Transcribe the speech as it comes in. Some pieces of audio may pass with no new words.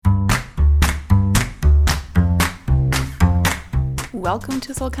Welcome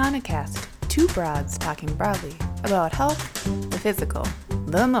to Solcanicast, two broads talking broadly about health, the physical,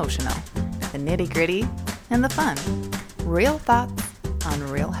 the emotional, the nitty-gritty, and the fun. Real thoughts on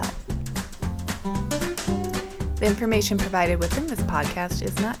real health. The information provided within this podcast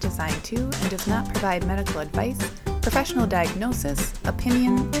is not designed to and does not provide medical advice, professional diagnosis,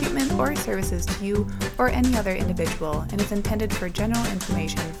 opinion, treatment, or services to you or any other individual and is intended for general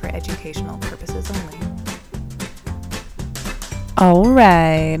information for educational purposes only. All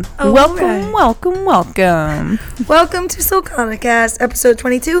right. Welcome. Welcome to Solcanicast, episode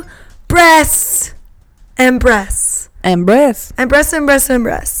 22, breasts and breasts. And breasts. And breasts and breasts and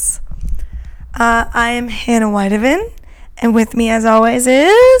breasts. I am Hannah Whitehaven, and with me as always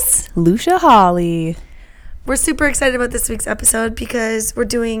is... Lucia Hawley. We're super excited about this week's episode because we're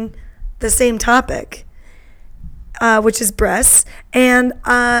doing the same topic, which is breasts, and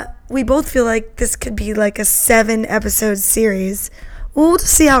we both feel like this could be like a 7-episode series. We'll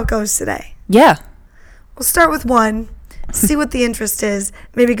just see how it goes today. Yeah. We'll start with one, see what the interest is,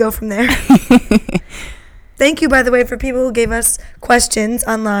 maybe go from there. Thank you, by the way, for people who gave us questions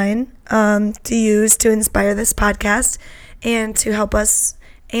online to use to inspire this podcast and to help us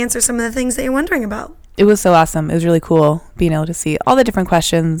answer some of the things that you're wondering about. It was so awesome. It was really cool being able to see all the different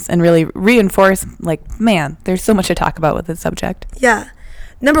questions and really reinforce, like, man, there's so much to talk about with this subject. Yeah.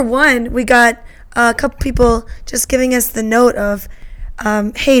 Number one, we got a couple people just giving us the note of,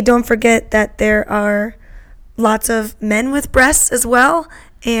 hey, don't forget that there are lots of men with breasts as well.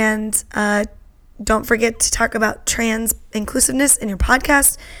 And don't forget to talk about trans inclusiveness in your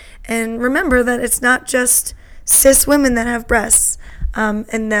podcast. And remember that it's not just cis women that have breasts.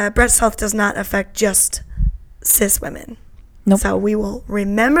 And the breast health does not affect just cis women. Nope. So we will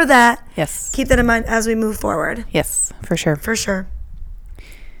remember that. Yes. Keep that in mind as we move forward. Yes, for sure. For sure.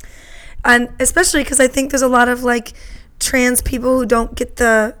 And especially because I think there's a lot of like trans people who don't get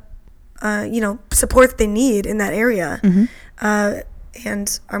the, support they need in that area,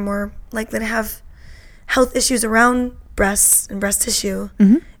 and are more likely to have health issues around breasts and breast tissue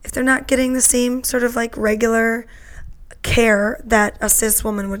if they're not getting the same sort of like regular care that a cis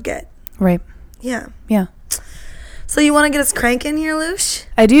woman would get. Right. Yeah. Yeah. So you want to get us cranking here, Lush?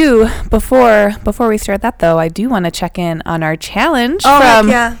 I do. Before we start that, though, I do want to check in on our challenge from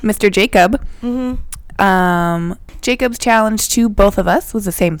Mr. Jacob. Jacob's challenge to both of us was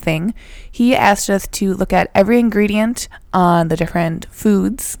the same thing. He asked us to look at every ingredient on the different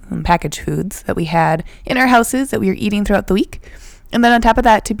foods and packaged foods that we had in our houses that we were eating throughout the week. And then on top of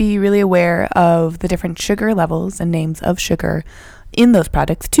that, to be really aware of the different sugar levels and names of sugar in those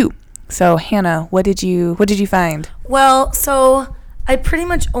products, too. So, Hannah, what did you find? Well, so I pretty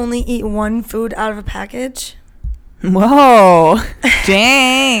much only eat one food out of a package. Whoa.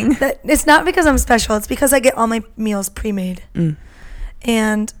 Dang. It's not because I'm special. It's because I get all my meals pre-made.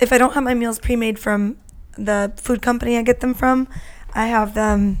 And if I don't have my meals pre-made from the food company I get them from, I have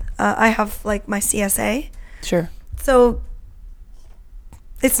them, I have like my CSA. Sure. So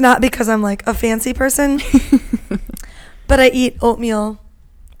it's not because I'm like a fancy person, but I eat oatmeal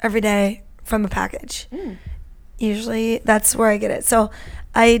every day from a package. Usually that's where I get it. So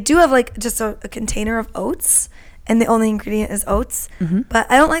I do have like just a container of oats, and the only ingredient is oats. But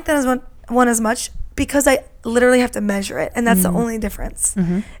I don't like that as one as much because I literally have to measure it, and that's the only difference.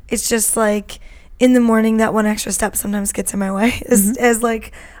 It's just like in the morning, that one extra step sometimes gets in my way. As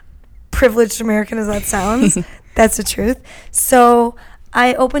like privileged American as that sounds, that's the truth. So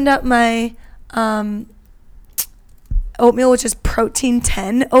I opened up my oatmeal, which is Protein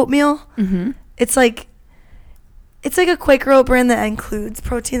 10 oatmeal. It's like a Quaker Oat brand that includes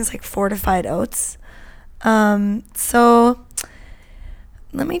protein. It's like fortified oats. So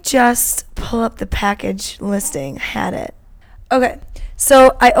let me just pull up the package listing. I had it. Okay.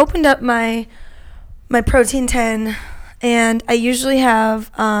 So I opened up my Protein 10, and I usually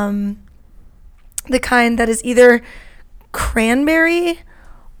have the kind that is either cranberry,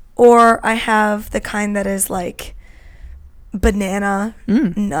 or I have the kind that is like banana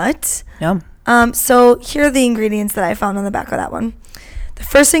nut. Yum. So here are the ingredients that I found on the back of that one. The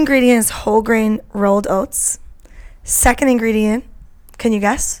first ingredient is whole grain rolled oats. Second ingredient, can you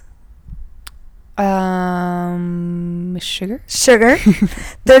guess? Sugar.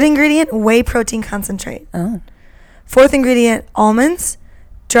 Third ingredient, whey protein concentrate. Oh. Fourth ingredient, almonds,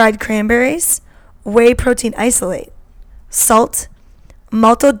 dried cranberries, whey protein isolate, salt,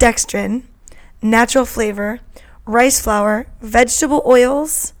 maltodextrin, natural flavor, rice flour, vegetable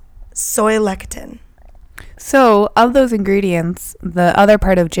oils, soy lecithin. So, of those ingredients, the other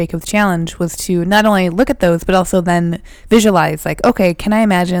part of Jacob's challenge was to not only look at those, but also then visualize, like, okay, can I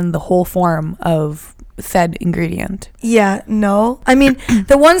imagine the whole form of said ingredient. Yeah, no. I mean,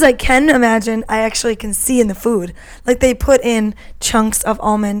 the ones I can imagine, I actually can see in the food. Like, they put in chunks of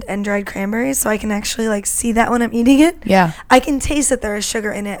almond and dried cranberries, so I can actually, like, see that when I'm eating it. Yeah. I can taste that there is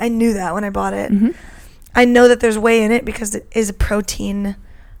sugar in it. I knew that when I bought it. Mm-hmm. I know that there's whey in it because it is a protein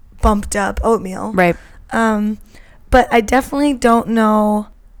bumped up oatmeal. Right. But I definitely don't know.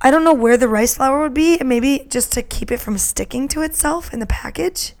 I don't know where the rice flour would be. Maybe just to keep it from sticking to itself in the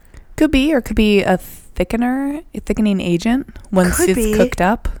package. Could be, or could be a thickening agent once Could it's be. cooked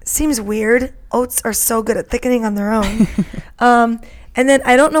up. Seems weird. Oats are so good at thickening on their own. And then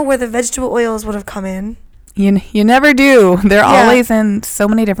I don't know where the vegetable oils would have come in. You never do. They're always in so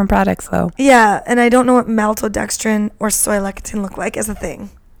many different products, though. Yeah, and I don't know what maltodextrin or soy lecithin look like as a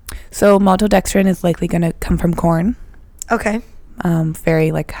thing. So maltodextrin is likely going to come from corn. Okay.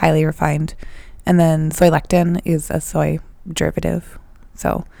 Very like highly refined. And then soy lectin is a soy derivative.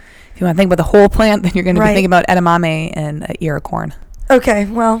 So if you want to think about the whole plant, then you're going to be thinking about edamame and an ear of corn. Okay,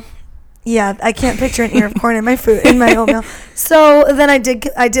 well, yeah, I can't picture an ear of corn in my food, in my oatmeal. So then I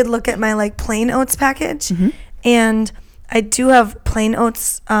did look at my like plain oats package, Mm-hmm. and I do have plain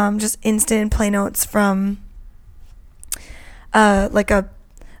oats, just instant plain oats from like a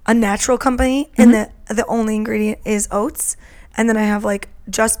natural company, Mm-hmm. and the only ingredient is oats. And then I have like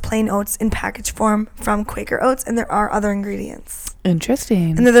just plain oats in package form from Quaker Oats, and there are other ingredients.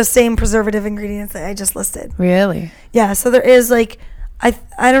 Interesting. And they're the same preservative ingredients that I just listed. Really? Yeah, so there is like, I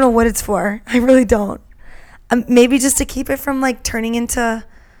don't know what it's for. I really don't. Maybe just to keep it from like turning into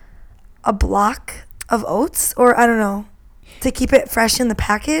a block of oats, or I don't know, to keep it fresh in the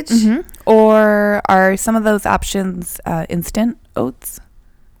package. Mm-hmm. Or are some of those options instant oats?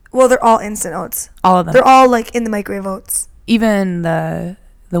 Well, they're all instant oats. All of them? They're all like in the microwave oats. Even the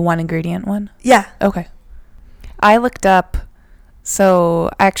one ingredient one? Yeah. Okay. I looked up, so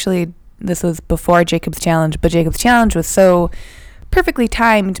actually this was before Jacob's Challenge, but Jacob's Challenge was so perfectly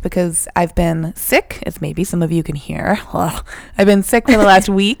timed because I've been sick, as maybe some of you can hear. Well, I've been sick for the last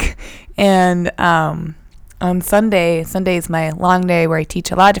week, and on Sunday is my long day where I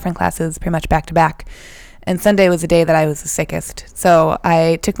teach a lot of different classes, pretty much back to back. And Sunday was the day that I was the sickest. So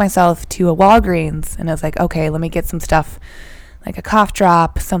I took myself to a Walgreens and I was like, okay, let me get some stuff like a cough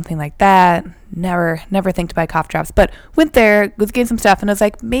drop, something like that. Never think to buy cough drops. But went there, was getting some stuff, and I was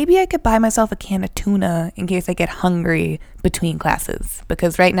like, maybe I could buy myself a can of tuna in case I get hungry between classes.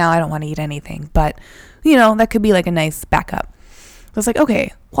 Because right now I don't want to eat anything. But, that could be like a nice backup. I was like,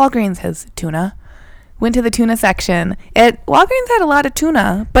 okay, Walgreens has tuna. Went to the tuna section. Walgreens had a lot of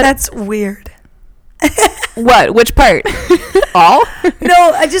tuna. But That's weird. What? Which part? All?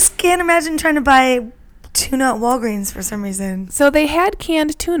 No, I just can't imagine trying to buy tuna at Walgreens for some reason. So they had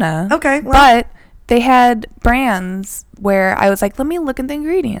canned tuna. Okay, well. But they had brands where I was like, let me look at the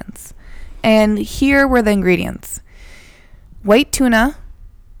ingredients. And here were the ingredients. White tuna,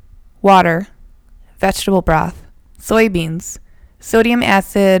 water, vegetable broth, soybeans, sodium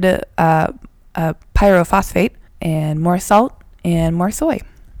acid pyrophosphate, and more salt and more soy.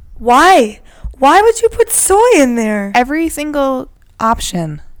 Why? Why would you put soy in there? Every single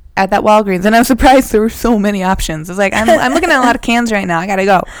option at that Walgreens, and I was surprised there were so many options. I was like, I'm looking at a lot of cans right now. I gotta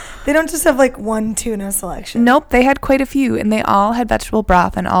go. They don't just have like one tuna selection. Nope, they had quite a few, and they all had vegetable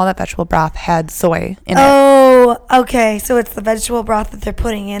broth, and all that vegetable broth had soy in it. Oh, okay. So it's the vegetable broth that they're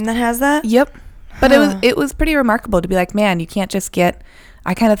putting in that has that? Yep. But Huh. it was pretty remarkable to be like, man, you can't just get.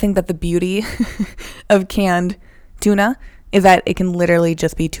 I kind of think that the beauty of canned tuna is that it can literally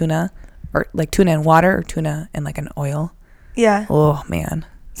just be tuna, or like tuna and water, or tuna and like an oil. Yeah. Oh man.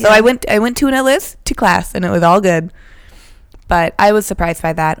 So Yeah. I went tuna-less to class, and it was all good. But I was surprised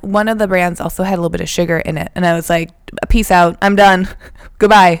by that. One of the brands also had a little bit of sugar in it, and I was like, peace out. I'm done.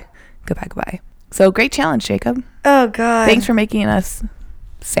 Goodbye. So great challenge, Jacob. Oh God. Thanks for making us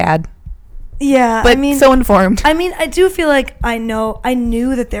sad, Yeah. but so informed. I do feel like I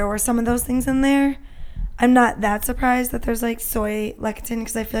knew that there were some of those things in there. I'm not that surprised that there's like soy lecithin,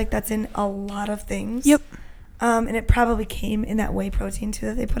 because I feel like that's in a lot of things. Yep. And it probably came in that whey protein too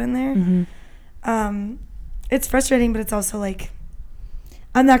that they put in there. Mm-hmm. It's frustrating, but it's also like,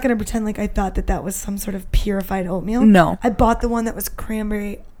 I'm not gonna pretend like I thought that was some sort of purified oatmeal. No. I bought the one that was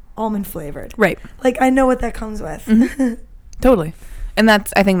cranberry almond flavored. Right. Like, I know what that comes with. Mm-hmm. Totally. And I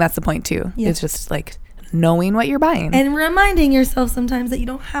think that's the point too. Yeah. It's just like knowing what you're buying. And reminding yourself sometimes that you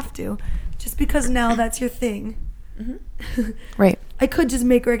don't have to, just because now that's your thing. Right. I could just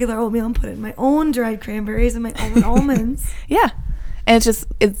make regular oatmeal and put in my own dried cranberries and my own almonds. Yeah. And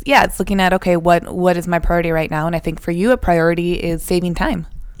it's looking at, okay, what is my priority right now? And I think for you, a priority is saving time.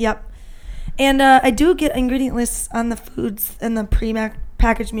 Yep. And I do get ingredient lists on the foods and the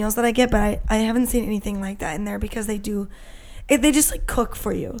packaged meals that I get, but I haven't seen anything like that in there because they just like cook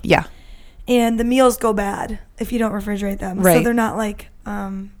for you. Yeah. And the meals go bad if you don't refrigerate them. Right. So they're not like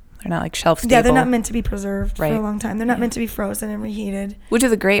they're not like shelf stable. Yeah, they're not meant to be preserved for Right. a long time. They're not meant to be frozen and reheated. Which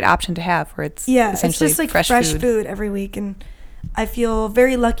is a great option to have, where it's It's essentially just like fresh food every week, and I feel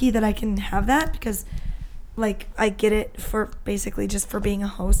very lucky that I can have that because like I get it for basically just for being a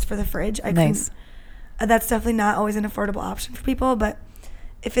host for the fridge. Nice. That's definitely not always an affordable option for people, but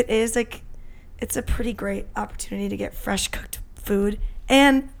if it is, like, it's a pretty great opportunity to get fresh cooked food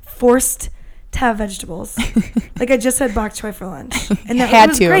and forced to have vegetables. Like I just had bok choy for lunch, and that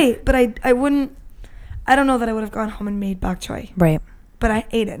was great. But I wouldn't. I don't know that I would have gone home and made bok choy. Right. But I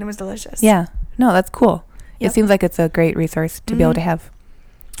ate it and it was delicious. Yeah. No, that's cool. Yep. It seems like it's a great resource to be able to have.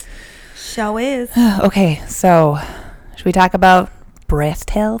 Show is. Okay, so should we talk about breast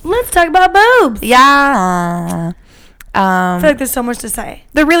health? Let's talk about boobs. Yeah. I feel like there's so much to say.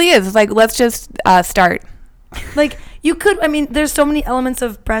 There really is. It's like, let's just start. Like you could, I mean, there's so many elements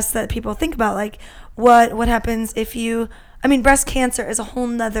of breasts that people think about. Like what happens if you, I mean, breast cancer is a whole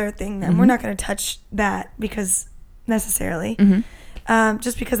nother thing. And we're not going to touch that because necessarily,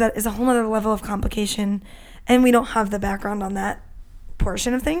 just because that is a whole nother level of complication, and we don't have the background on that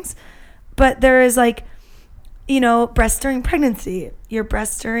portion of things. But there is like, you know, breasts during pregnancy, your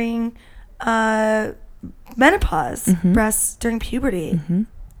breasts during menopause, breasts during puberty,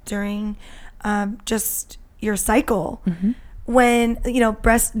 during just your cycle, when, you know,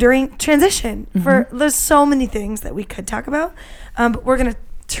 breasts during transition. There's so many things that we could talk about, but we're gonna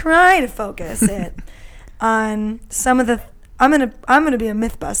try to focus it on some of the. I'm gonna be a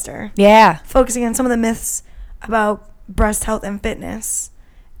myth buster. Yeah. Focusing on some of the myths about breast health and fitness,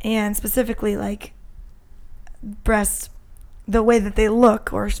 and specifically like breasts, the way that they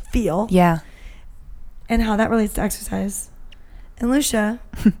look or feel. Yeah. And how that relates to exercise. And Lucia,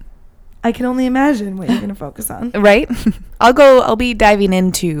 I can only imagine what you're going to focus on. Right? I'll be diving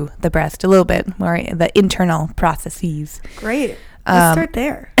into the breast a little bit more, the internal processes. Great. Let's start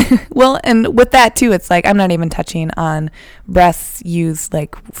there. Well, and with that too, it's like I'm not even touching on breasts used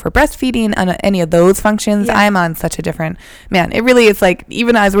like for breastfeeding on any of those functions. Yeah. I'm on such a different, man, it really is like,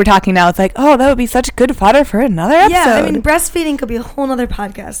 even as we're talking now, it's like, oh, that would be such good fodder for another episode. Yeah, I mean, breastfeeding could be a whole nother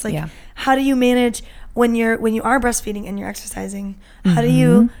podcast. Like, how do you manage when you are breastfeeding and you're exercising? How do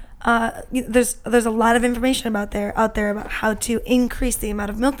you there's a lot of information out there about how to increase the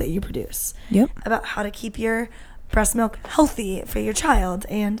amount of milk that you produce. Yep. About how to keep your breast milk healthy for your child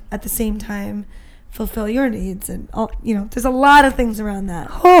and at the same time fulfill your needs, and all, you know, there's a lot of things around that.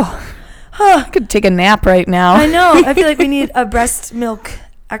 I could take a nap right now. I know. I feel like we need a breast milk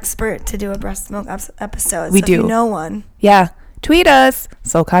expert to do a breast milk episode. We so do. If you know one. Yeah. Tweet us,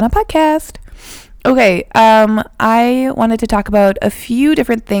 Solcana Podcast. Okay, I wanted to talk about a few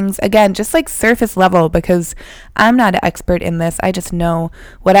different things, again, just like surface level, because I'm not an expert in this. I just know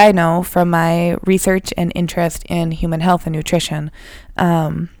what I know from my research and interest in human health and nutrition.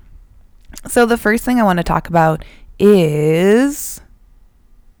 So the first thing I want to talk about is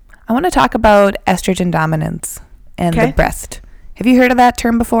estrogen dominance and the breast. Have you heard of that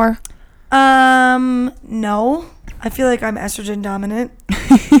term before? No. I feel like I'm estrogen dominant.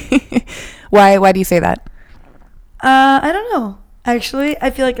 Why do you say that? I don't know. Actually, I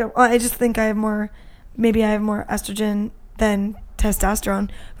feel like I just think I have more estrogen than testosterone.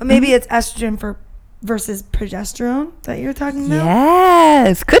 But maybe it's estrogen versus progesterone that you're talking about.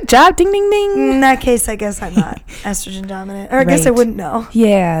 Yes. Good job. Ding, ding, ding. In that case, I guess I'm not estrogen dominant. Or I guess I wouldn't know.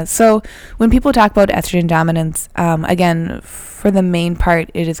 Yeah. So when people talk about estrogen dominance, again, for the main part,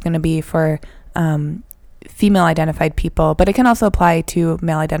 it is going to be for female identified people, but it can also apply to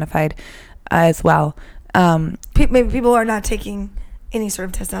male identified as well. Maybe people are not taking any sort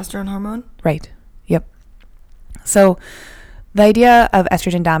of testosterone hormone. Right. Yep. So the idea of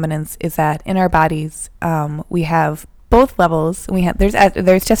estrogen dominance is that in our bodies, we have both levels. There's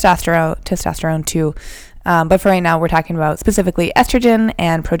testosterone too. But for right now, we're talking about specifically estrogen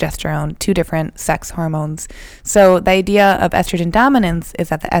and progesterone, two different sex hormones. So the idea of estrogen dominance is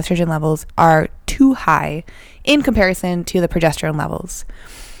that the estrogen levels are too high in comparison to the progesterone levels.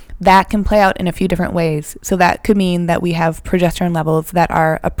 That can play out in a few different ways. So that could mean that we have progesterone levels that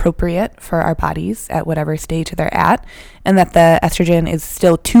are appropriate for our bodies at whatever stage they're at, and that the estrogen is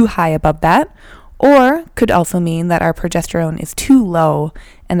still too high above that. Or could also mean that our progesterone is too low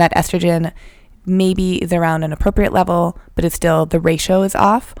and that estrogen maybe is around an appropriate level, but it's still, the ratio is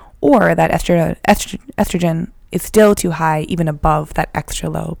off, or that estrogen is still too high, even above that extra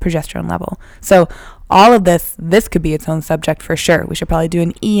low progesterone level. So all of this could be its own subject for sure. We should probably do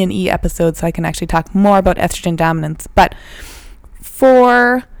an E&E episode so I can actually talk more about estrogen dominance. But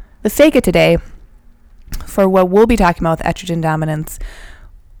for the sake of today, for what we'll be talking about with estrogen dominance,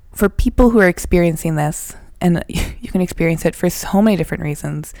 for people who are experiencing this, and you can experience it for so many different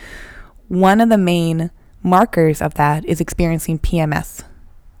reasons, one of the main markers of that is experiencing PMS,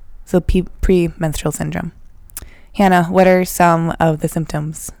 so premenstrual syndrome. Hannah, what are some of the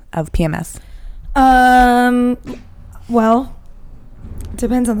symptoms of PMS? Well,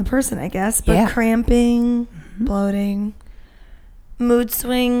 depends on the person, I guess, but Yeah. cramping, bloating, mood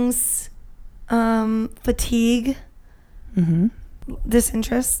swings, fatigue,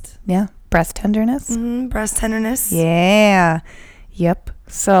 disinterest, Yeah. Breast tenderness. breast tenderness. Yeah. Yep.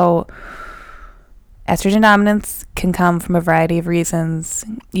 So estrogen dominance can come from a variety of reasons.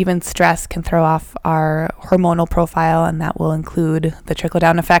 Even stress can throw off our hormonal profile, and that will include the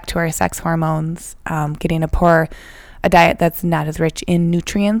trickle-down effect to our sex hormones. Getting a diet that's not as rich in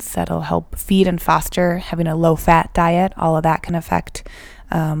nutrients that'll help feed and foster, having a low-fat diet, all of that can affect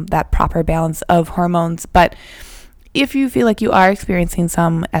that proper balance of hormones. But if you feel like you are experiencing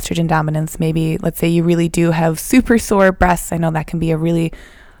some estrogen dominance, maybe let's say you really do have super sore breasts. I know that can be a really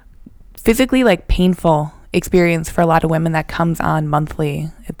physically painful experience for a lot of women that comes on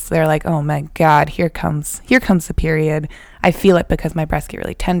monthly. They're like, oh my God, here comes the period. I feel it because my breasts get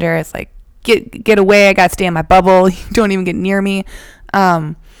really tender. It's like, get away. I got to stay in my bubble. Don't even get near me.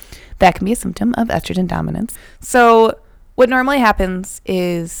 That can be a symptom of estrogen dominance. So what normally happens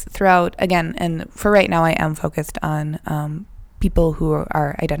is throughout, again, and for right now, I am focused on people who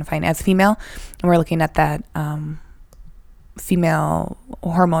are identifying as female, and we're looking at that female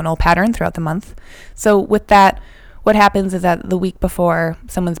hormonal pattern throughout the month. So with that, what happens is that the week before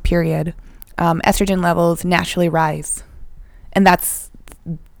someone's period, estrogen levels naturally rise. And that's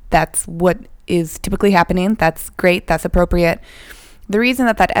what is typically happening. That's great. That's appropriate. The reason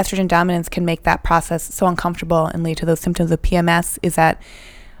that estrogen dominance can make that process so uncomfortable and lead to those symptoms of PMS is that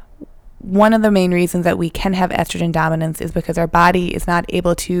one of the main reasons that we can have estrogen dominance is because our body is not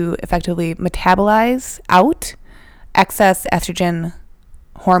able to effectively metabolize out excess estrogen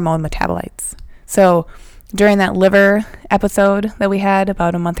hormone metabolites. So during that liver episode that we had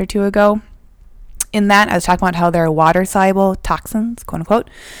about a month or two ago, in that, I was talking about how there are water-soluble toxins, quote unquote,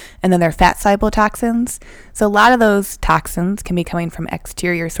 and then there are fat-soluble toxins. So a lot of those toxins can be coming from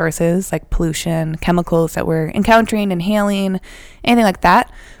exterior sources like pollution, chemicals that we're encountering, inhaling, anything like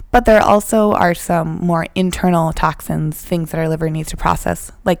that. But there also are some more internal toxins, things that our liver needs to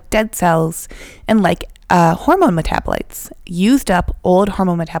process, like dead cells and like hormone metabolites, used up old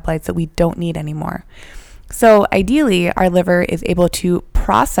hormone metabolites that we don't need anymore. So ideally, our liver is able to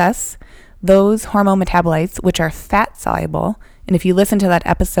process those hormone metabolites, which are fat soluble. And if you listen to that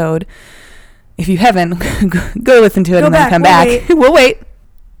episode, if you haven't, go listen to it and then come back. We'll wait.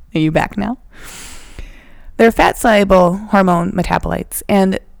 Are you back now? They're fat soluble hormone metabolites.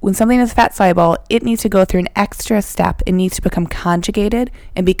 And when something is fat soluble, it needs to go through an extra step. It needs to become conjugated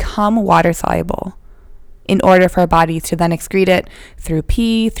and become water soluble in order for our bodies to then excrete it through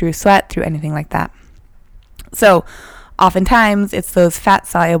pee, through sweat, through anything like that. So oftentimes it's those fat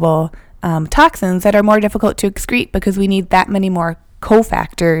soluble toxins that are more difficult to excrete because we need that many more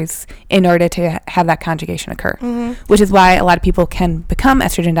cofactors in order to have that conjugation occur, which is why a lot of people can become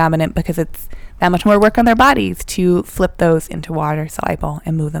estrogen dominant, because it's that much more work on their bodies to flip those into water soluble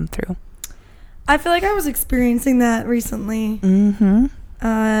and move them through. I feel like I was experiencing that recently.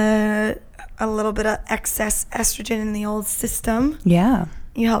 A little bit of excess estrogen in the old system. Yeah.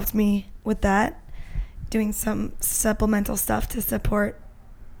 You helped me with that, doing some supplemental stuff to support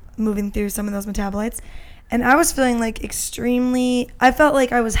moving through some of those metabolites. And I was feeling I felt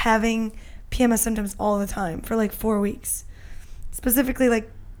like I was having PMS symptoms all the time for 4 weeks. Specifically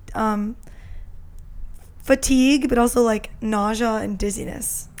fatigue, but also nausea and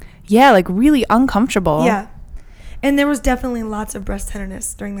dizziness. Yeah, really uncomfortable. Yeah. And there was definitely lots of breast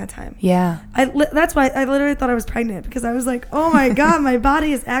tenderness during that time. Yeah. That's why I literally thought I was pregnant, because I was like, oh my God, my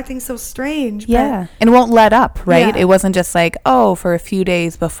body is acting so strange. Yeah. And it won't let up, right? Yeah. It wasn't just for a few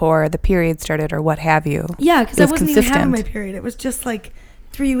days before the period started or what have you. Yeah, because I wasn't consistent. even having my period. It was just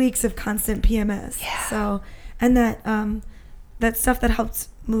 3 weeks of constant PMS. Yeah. So, and that stuff that helped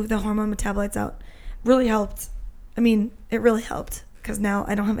move the hormone metabolites out really helped. I mean, it really helped, because now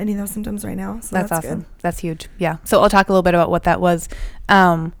I don't have any of those symptoms right now. So that's awesome. Good. That's huge. Yeah. So I'll talk a little bit about what that was.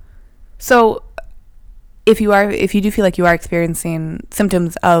 So if you do feel like you are experiencing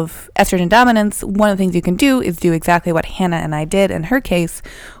symptoms of estrogen dominance, one of the things you can do is do exactly what Hannah and I did in her case,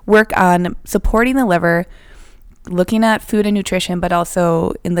 work on supporting the liver, looking at food and nutrition, but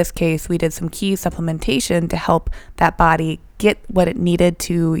also in this case, we did some key supplementation to help that body get what it needed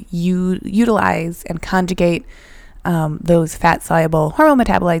to utilize and conjugate those fat-soluble hormone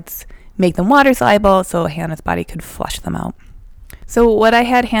metabolites, make them water-soluble so Hannah's body could flush them out. So what I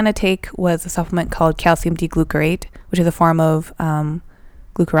had Hannah take was a supplement called calcium D-glucarate, which is a form of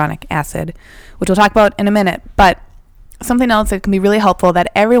glucuronic acid, which we'll talk about in a minute. But something else that can be really helpful that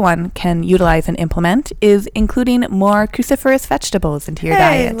everyone can utilize and implement is including more cruciferous vegetables into your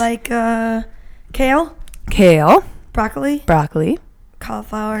diet. Like kale, broccoli,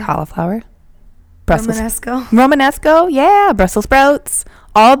 cauliflower, Romanesco, yeah, Brussels sprouts.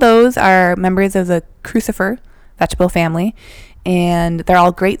 All those are members of the crucifer vegetable family, and they're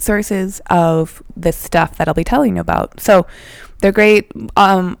all great sources of this stuff that I'll be telling you about. So they're great.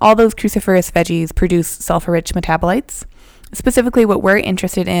 All those cruciferous veggies produce sulfur-rich metabolites. Specifically, what we're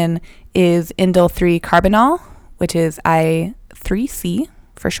interested in is indole 3-carbinol, which is I3C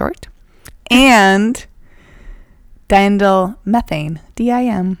for short, and diindole methane,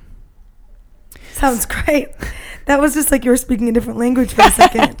 DIM. Sounds great. That was just like you were speaking a different language for a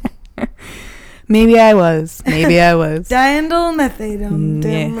second. Maybe I was. Diindole methane.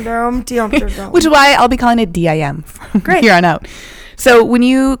 Which is why I'll be calling it DIM from here on out. So when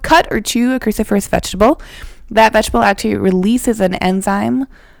you cut or chew a cruciferous vegetable, that vegetable actually releases an enzyme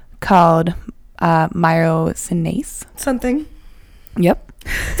called myrosinase. Something. Yep.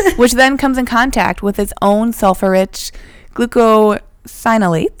 Which then comes in contact with its own sulfur-rich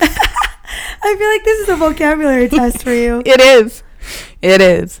glucosinolates. I feel like this is a vocabulary test for you. It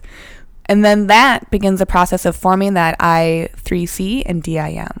is. And then that begins the process of forming that I3C and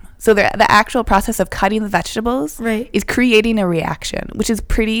DIM. So the actual process of cutting the vegetables is creating a reaction, which is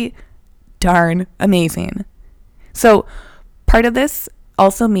pretty darn amazing. So part of this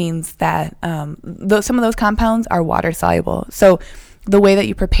also means that some of those compounds are water soluble. So the way that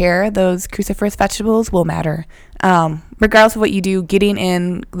you prepare those cruciferous vegetables will matter. Regardless of what you do, getting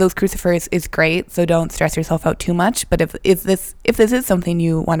in those cruciferous is great, so don't stress yourself out too much. But if this is something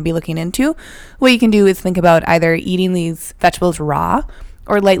you want to be looking into, what you can do is think about either eating these vegetables raw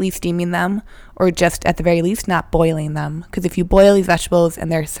or lightly steaming them, or just at the very least not boiling them. Because if you boil these vegetables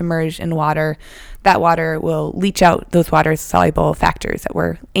and they're submerged in water, that water will leach out those water-soluble factors that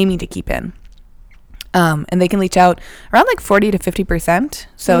we're aiming to keep in. And they can leach out around like 40 to 50%.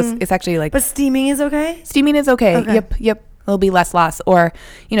 So it's actually like... But steaming is okay? Steaming is okay. Yep. There'll be less loss. Or,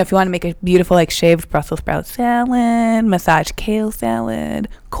 if you want to make a beautiful like shaved Brussels sprout salad, massaged kale salad,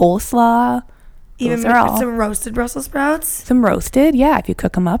 coleslaw. Even some roasted Brussels sprouts? Some roasted, yeah, if you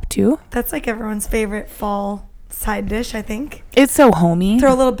cook them up too. That's like everyone's favorite fall side dish, I think. It's so homey.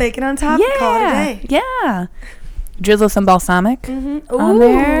 Throw a little bacon on top, call it a day. Yeah. Drizzle some balsamic on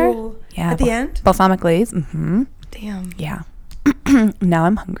there. Yeah. At the end? Balsamic glaze. Mm-hmm. Damn. Yeah. Now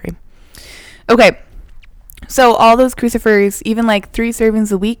I'm hungry. Okay. So all those crucifers, even like 3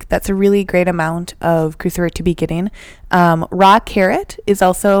 servings a week, that's a really great amount of crucifer to be getting. Raw carrot is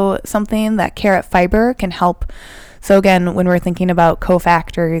also something that carrot fiber can help. So again, when we're thinking about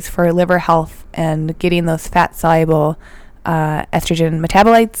cofactors for liver health and getting those fat-soluble estrogen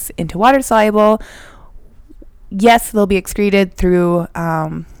metabolites into water-soluble, yes, they'll be excreted through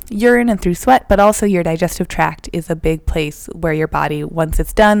urine and through sweat, but also your digestive tract is a big place where your body, once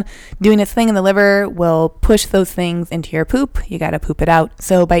it's done doing its thing in the liver, will push those things into your poop. You got to poop it out.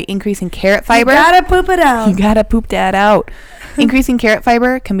 So by increasing carrot fiber... You got to poop it out. You got to poop that out. Increasing carrot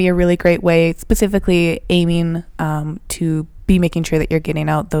fiber can be a really great way, specifically aiming to be making sure that you're getting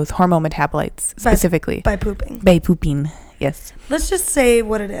out those hormone metabolites, specifically. By pooping. By pooping, yes. Let's just say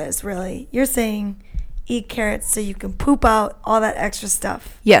what it is, really. You're saying... eat carrots so you can poop out all that extra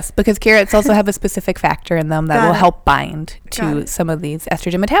stuff. Yes, because carrots also have a specific factor in them that will help bind to some of these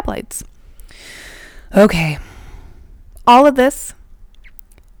estrogen metabolites. Okay. All of this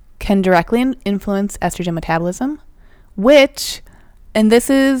can directly influence estrogen metabolism, which, and this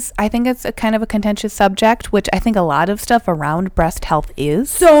is, I think it's a kind of a contentious subject, which I think a lot of stuff around breast health is.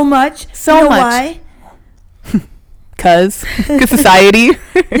 So much. So much. Why? Because society.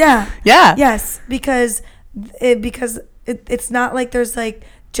 Yeah. Yeah. Yes, because it's not like there's like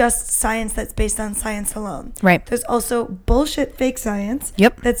just science that's based on science alone. Right. There's also bullshit fake science.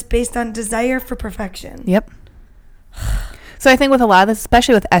 Yep. That's based on desire for perfection. Yep. So I think with a lot of this,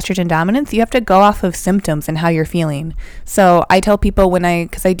 especially with estrogen dominance, you have to go off of symptoms and how you're feeling. So I tell people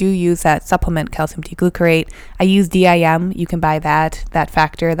because I do use that supplement, calcium D-glucarate, I use DIM. You can buy that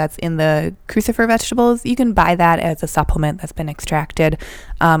factor that's in the crucifer vegetables. You can buy that as a supplement that's been extracted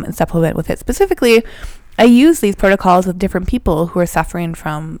and supplement with it. Specifically, I use these protocols with different people who are suffering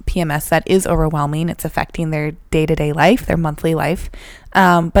from PMS that is overwhelming. It's affecting their day-to-day life, their monthly life.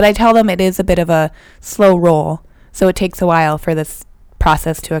 But I tell them it is a bit of a slow roll. So it takes a while for this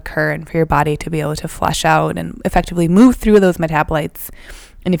process to occur and for your body to be able to flush out and effectively move through those metabolites.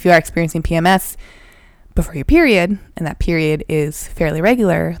 And if you are experiencing PMS before your period, and that period is fairly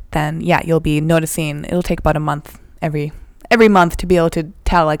regular, then yeah, you'll be noticing it'll take about a month every month to be able to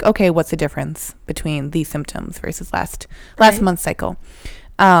tell, like, okay, what's the difference between these symptoms versus last month's cycle.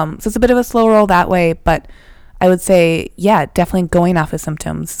 So it's a bit of a slow roll that way, but I would say, yeah, definitely going off of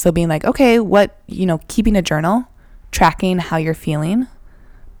symptoms. So being like, okay, what, keeping a journal, tracking how you're feeling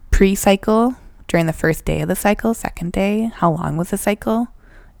pre-cycle, during the first day of the cycle, second day, how long was the cycle,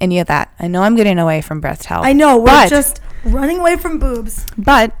 any of that. I know I'm getting away from breast health. I know, we're just running away from boobs.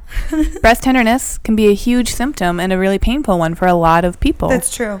 But breast tenderness can be a huge symptom and a really painful one for a lot of people.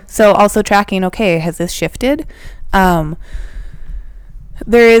 That's true. So also tracking, okay, has this shifted? There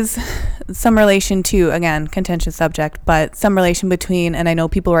is some relation to, again, contentious subject, but some relation between, and I know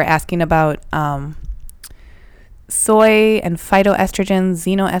people were asking about soy and phytoestrogens,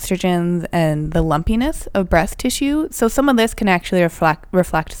 xenoestrogens, and the lumpiness of breast tissue. So some of this can actually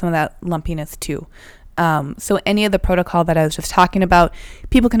reflect some of that lumpiness too. So any of the protocol that I was just talking about,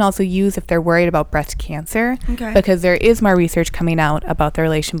 people can also use if they're worried about breast cancer, because there is more research coming out about the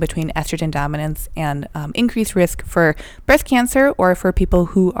relation between estrogen dominance and increased risk for breast cancer, or for people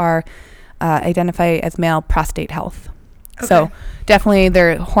who are identify as male prostate health. Okay. So definitely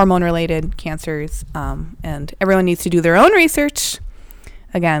they're hormone-related cancers, and everyone needs to do their own research.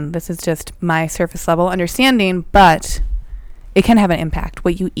 Again, this is just my surface level understanding, but it can have an impact,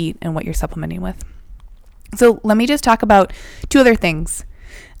 what you eat and what you're supplementing with. So let me just talk about two other things.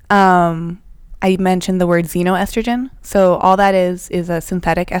 I mentioned the word xenoestrogen. So all that is a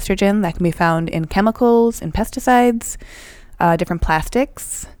synthetic estrogen that can be found in chemicals and pesticides, different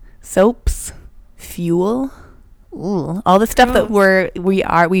plastics, soaps, fuel, all the stuff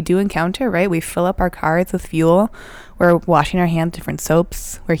that we do encounter, right? We fill up our cars with fuel. We're washing our hands with different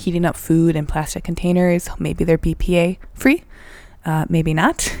soaps. We're heating up food in plastic containers. Maybe they're BPA free. Maybe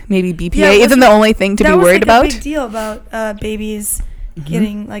not. Maybe BPA isn't the only thing to be worried about. That was a big deal about babies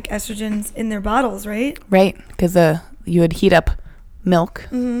getting like estrogens in their bottles, right? Right, because you would heat up milk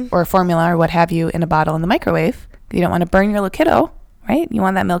or formula or what have you in a bottle in the microwave. You don't want to burn your little kiddo, right? You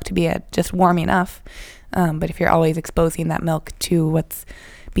want that milk to be just warm enough. But if you're always exposing that milk to what's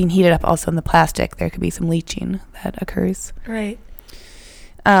being heated up also in the plastic, there could be some leaching that occurs. Right.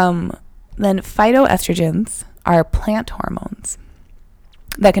 Then phytoestrogens are plant hormones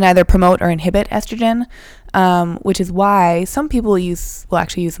that can either promote or inhibit estrogen, which is why some people will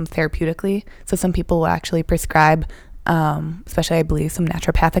actually use them therapeutically. So some people will actually prescribe, especially I believe some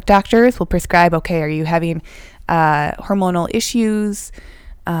naturopathic doctors will prescribe, okay, are you having hormonal issues?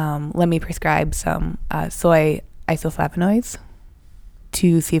 Let me prescribe some soy isoflavonoids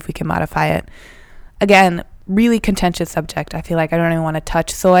to see if we can modify it. Again, really contentious subject. I feel like I don't even want to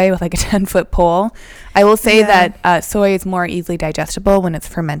touch soy with like a 10-foot pole. I will say that soy is more easily digestible when it's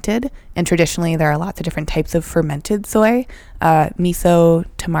fermented, and traditionally there are lots of different types of fermented soy, miso,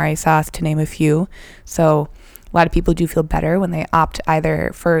 tamari sauce, to name a few. So a lot of people do feel better when they opt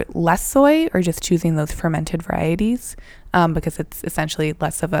either for less soy or just choosing those fermented varieties, because it's essentially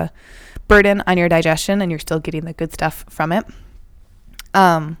less of a burden on your digestion and you're still getting the good stuff from it.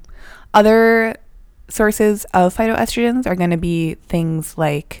 Other sources of phytoestrogens are going to be things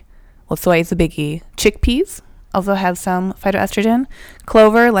like, well, soy is a biggie. Chickpeas also have some phytoestrogen.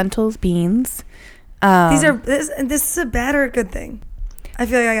 Clover, lentils, beans. This is a bad or a good thing? I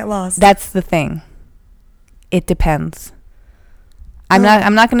feel like I got lost. That's the thing. It depends. I'm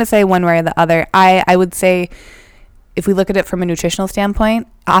not going to say one way or the other. I would say, if we look at it from a nutritional standpoint,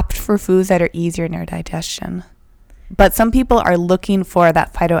 opt for foods that are easier in your digestion. But some people are looking for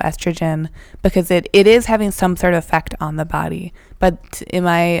that phytoestrogen because it is having some sort of effect on the body. But in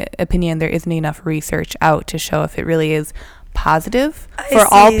my opinion, there isn't enough research out to show if it really is positive for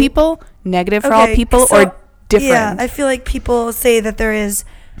all people, negative for all people, or different. Yeah, I feel like people say that there is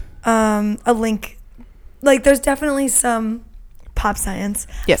a link. Like, there's definitely some pop science.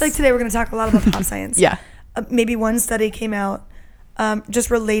 Yes. Like, today we're going to talk a lot about pop science. Yeah. Maybe one study came out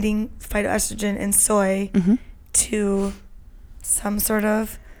just relating phytoestrogen and soy to some sort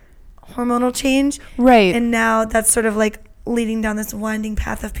of hormonal change. Right. And now that's sort of like leading down this winding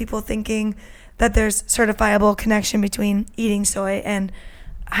path of people thinking that there's certifiable connection between eating soy and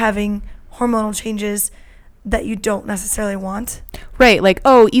having hormonal changes that you don't necessarily want. Right. Like,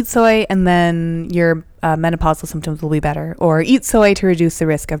 oh, eat soy and then your menopausal symptoms will be better. Or eat soy to reduce the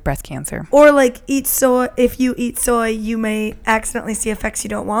risk of breast cancer. Or like eat soy. If you eat soy, you may accidentally see effects you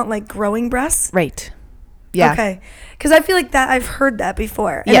don't want, like growing breasts. Right. Yeah. Okay. Because I feel like that I've heard that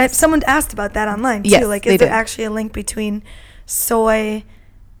before. And someone asked about that online too. Yes, like, is there actually a link between soy,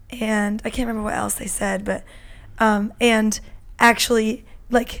 and I can't remember what else they said, but and actually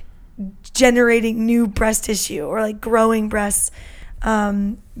like generating new breast tissue or like growing breasts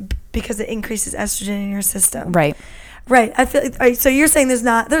because it increases estrogen in your system. Right. I feel like, so you're saying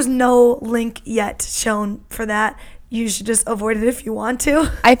there's no link yet shown for that. You should just avoid it if you want to.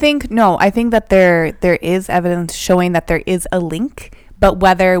 I think that there is evidence showing that there is a link, but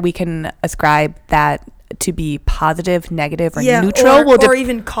whether we can ascribe that to be positive, negative, or neutral or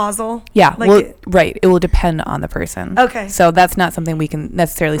even causal. Yeah, like right. It will depend on the person. Okay. So that's not something we can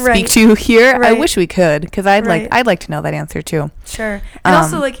necessarily speak to here. Right. I wish we could, because I'd like to know that answer too. Sure. And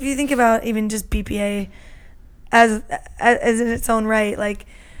also, like, if you think about even just BPA as in its own right, like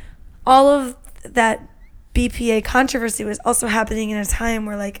all of that BPA controversy was also happening in a time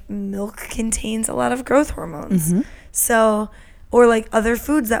where like milk contains a lot of growth hormones. Mm-hmm. So, or like other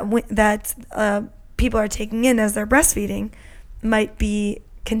foods that people are taking in as they're breastfeeding might be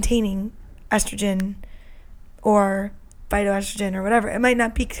containing estrogen or phytoestrogen or whatever. It might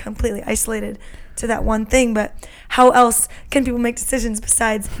not be completely isolated to that one thing, but how else can people make decisions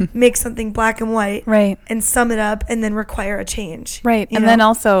besides make something black and white, right, and sum it up and then require a change, right? And then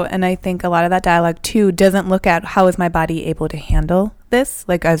also, and I think a lot of that dialogue too doesn't look at how is my body able to handle this,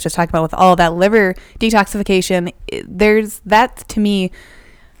 like I was just talking about with all that liver detoxification. To me,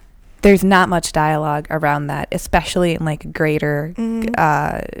 there's not much dialogue around that, especially in like greater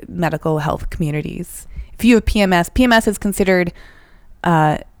medical health communities. If you have PMS is considered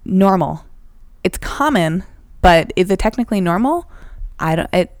normal. It's common, but is it technically normal?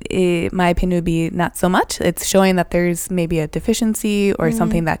 My opinion would be not so much. It's showing that there's maybe a deficiency or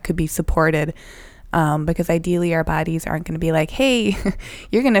something that could be supported. Because ideally our bodies aren't going to be like, hey,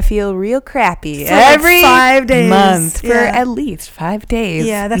 you're going to feel real crappy for every like 5 days. month for at least 5 days.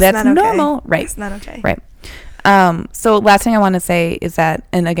 Yeah, that's not okay. Normal. Right. That's not okay. Right. So last thing I want to say is that,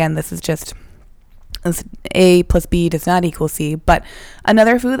 and again, this is just A plus B does not equal C, but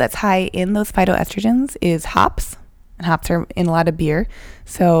another food that's high in those phytoestrogens is hops. And hops are in a lot of beer.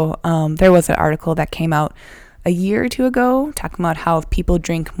 So there was an article that came out a year or two ago talking about how if people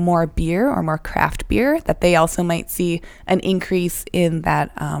drink more beer or more craft beer, that they also might see an increase in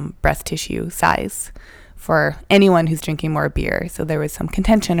that breast tissue size for anyone who's drinking more beer. So there was some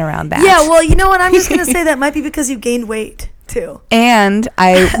contention around that. Yeah, well, you know what? I'm just going to say that might be because you gained weight too. And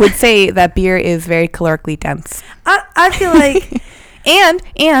I would say that beer is very calorically dense. I feel like...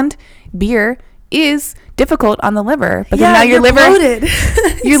 and beer is difficult on the liver because now your liver bloated.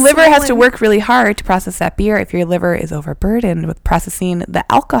 Your liver has to work really hard to process that beer. If your liver is overburdened with processing the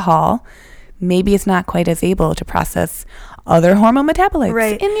alcohol, maybe it's not quite as able to process other hormone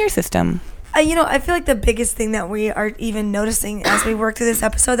metabolites in your system. I feel like the biggest thing that we are even noticing as we work through this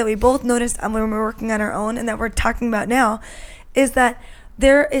episode, that we both noticed when we're working on our own and that we're talking about now, is that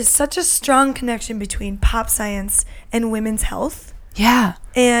there is such a strong connection between pop science and women's health. Yeah.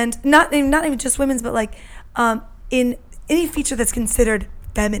 And not even just women's, but like in any feature that's considered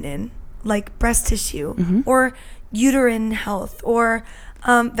feminine, like breast tissue or uterine health or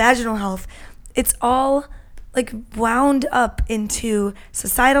vaginal health. It's all like wound up into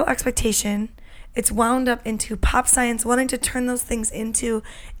societal expectation. It's wound up into pop science wanting to turn those things into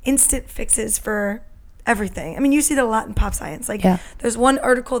instant fixes for everything. I mean, you see that a lot in pop science. Like there's one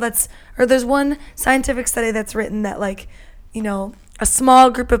there's one scientific study that's written that like, a small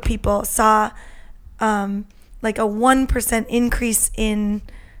group of people saw like a 1% increase in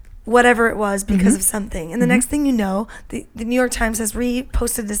whatever it was because of something. And the next thing you know, the New York Times has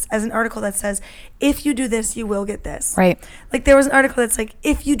reposted this as an article that says, if you do this, you will get this. Right. Like there was an article that's like,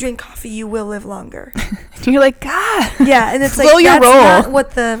 if you drink coffee, you will live longer. And you're like, God. Yeah. And it's like, that's not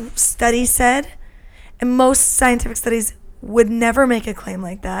what the study said. And most scientific studies would never make a claim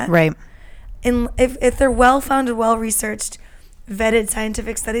like that. Right. And if they're well-founded, well-researched, vetted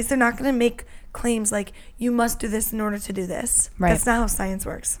scientific studies, they're not going to make claims like you must do this in order to do this. Right. That's not how science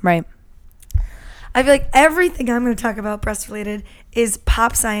works. Right. I feel like everything I'm going to talk about breast related is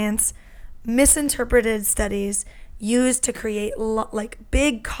pop science, misinterpreted studies used to create like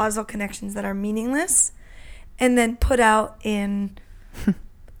big causal connections that are meaningless and then put out in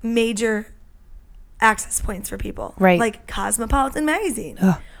major access points for people. Right. Like Cosmopolitan magazine.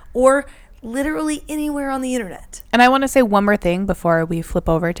 Ugh. Or literally anywhere on the internet. And I want to say one more thing before we flip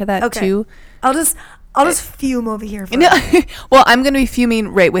over to that too. I'll just fume over here. Well, I'm going to be fuming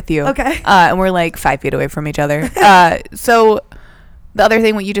right with you. Okay. And we're like 5 feet away from each other. So the other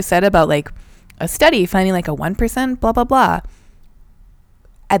thing, what you just said about like a study finding like a 1%, blah, blah, blah.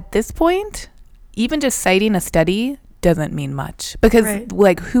 At this point, even just citing a study doesn't mean much, because Right.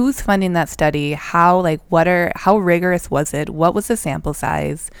 like, who's funding that study? How rigorous was it? What was the sample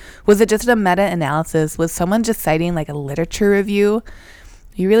size? Was it just a meta-analysis? Was someone just citing like a literature review?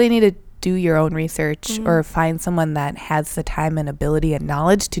 You really need to do your own research, or find someone that has the time and ability and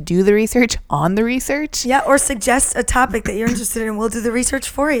knowledge to do the research on the research. Yeah, or suggest a topic that you're interested in. We'll do the research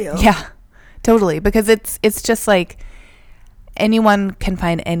for you. Yeah, totally. Because it's just like anyone can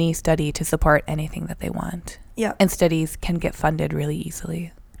find any study to support anything that they want. Yeah. And studies can get funded really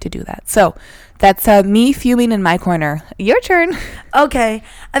easily to do that. So that's me fuming in my corner. Your turn. Okay.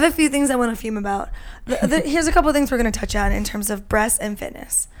 I have a few things I want to fume about. Here's a couple of things we're going to touch on in terms of breasts and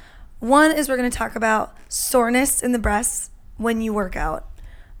fitness. One is we're going to talk about soreness in the breasts when you work out.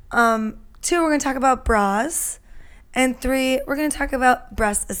 2, we're going to talk about bras. And 3, we're going to talk about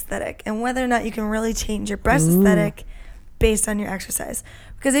breast aesthetic and whether or not you can really change your breast aesthetic based on your exercise.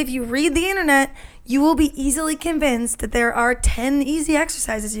 Because if you read the internet, you will be easily convinced that there are 10 easy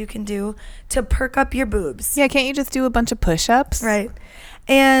exercises you can do to perk up your boobs. Yeah, can't you just do a bunch of push-ups? Right.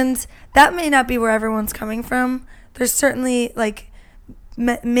 And that may not be where everyone's coming from. There's certainly like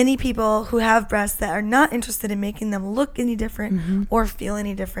many people who have breasts that are not interested in making them look any different or feel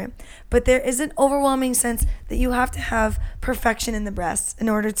any different. But there is an overwhelming sense that you have to have perfection in the breasts in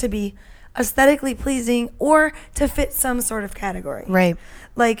order to be aesthetically pleasing or to fit some sort of category. Right.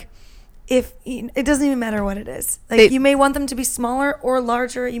 Like, if it doesn't even matter what it is. Like, you may want them to be smaller or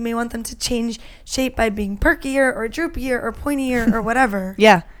larger. You may want them to change shape by being perkier or droopier or pointier or whatever.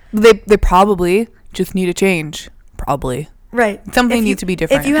 Yeah. They probably just need a change. Probably. Right. Something needs to be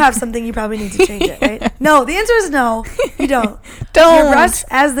different. If you have something, you probably need to change it, right? No, the answer is no. You don't. Don't. Your breasts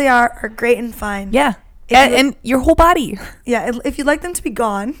as they are great and fine. Yeah. If And your whole body. Yeah. If you'd like them to be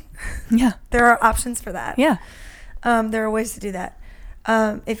gone, Yeah. there are options for that. Yeah. There are ways to do that.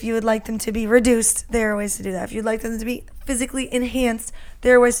 If you would like them to be reduced, there are ways to do that. If you'd like them to be physically enhanced,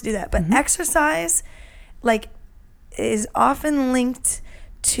 there are ways to do that. But exercise, like, is often linked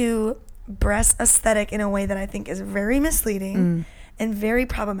to breast aesthetic in a way that I think is very misleading and very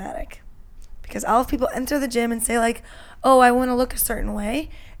problematic. Because I'll have people enter the gym and say, like, oh, I want to look a certain way.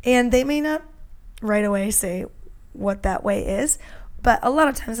 And they may not right away say what that way is. But a lot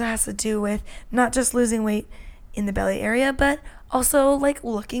of times it has to do with not just losing weight in the belly area, but also like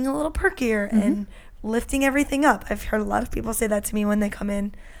looking a little perkier and lifting everything up. I've heard a lot of people say that to me when they come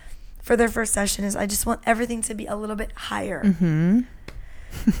in for their first session, is I just want everything to be a little bit higher.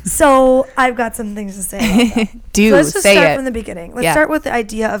 So I've got some things to say about that. So let's just start from the beginning. Let's start with the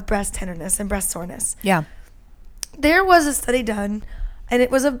idea of breast tenderness and breast soreness. Yeah. There was a study done, and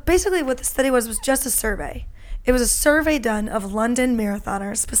it was basically what the study was just a survey. It was a survey done of London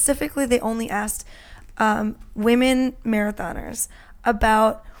marathoners. Specifically, they only asked women marathoners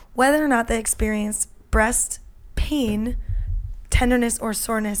about whether or not they experienced breast pain, tenderness, or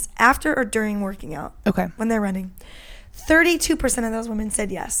soreness after or during working out. Okay. When they're running. 32% of those women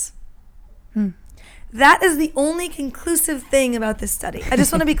said yes. That is the only conclusive thing about this study. I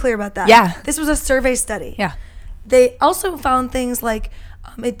just want to be clear about that. Yeah. This was a survey study. Yeah. They also found things like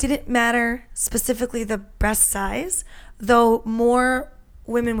it didn't matter specifically the breast size, though more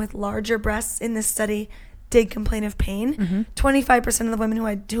women with larger breasts in this study did complain of pain. 25% of the women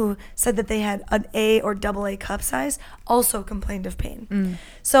who said that they had an A or AA cup size also complained of pain.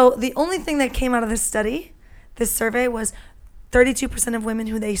 So the only thing that came out of this study, this survey, was 32% of women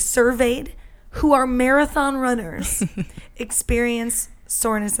who they surveyed who are marathon runners experience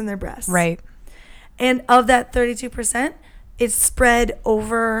soreness in their breasts. Right. And of that 32%, it's spread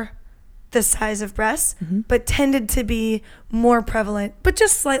over the size of breasts, but tended to be more prevalent, but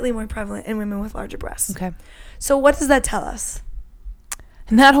just slightly more prevalent in women with larger breasts. Okay. So what does that tell us?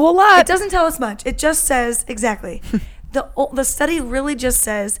 Not a whole lot. It doesn't tell us much. It just says, exactly. The study really just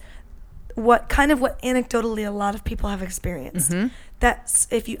says what anecdotally a lot of people have experienced. That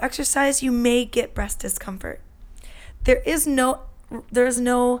if you exercise, you may get breast discomfort. There is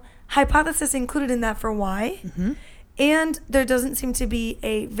no hypothesis included in that for why. And there doesn't seem to be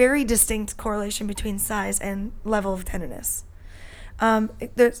a very distinct correlation between size and level of tenderness.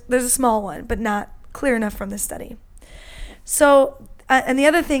 There's a small one, but not clear enough from this study. So, and the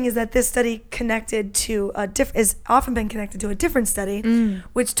other thing is that this study is often been connected to a different study,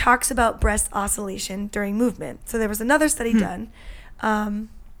 which talks about breast oscillation during movement. So there was another study done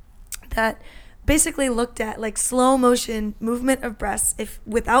that basically looked at like slow motion movement of breasts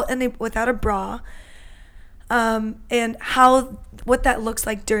without a bra. And what that looks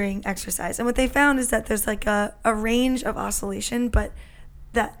like during exercise. And what they found is that there's like a range of oscillation, but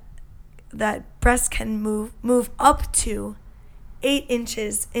that breasts can move up to 8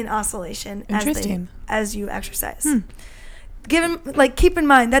 inches in oscillation Interesting. as you exercise. Keep in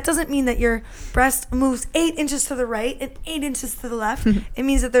mind, that doesn't mean that your breast moves 8 inches to the right and 8 inches to the left. It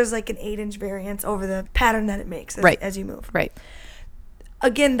means that there's like an 8-inch variance over the pattern that it makes as you move. Right.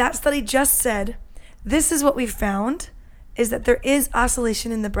 Again, that study just said, this is what we found, is that there is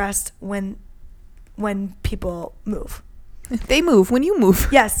oscillation in the breast when people move. They move when you move.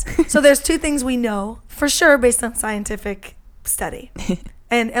 Yes. So there's 2 things we know for sure based on scientific study,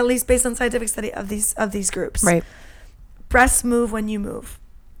 and at least based on scientific study of these groups. Right. Breasts move when you move.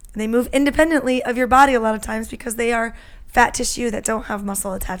 They move independently of your body a lot of times because they are fat tissue that don't have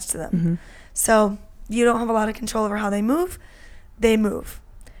muscle attached to them. Mm-hmm. So you don't have a lot of control over how they move. They move.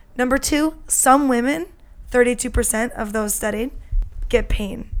 Number 2, some women, 32% of those studied, get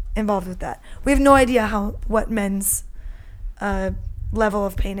pain involved with that. We have no idea what men's level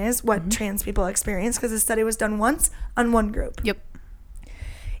of pain is, what trans people experience, because the study was done once on one group. Yep.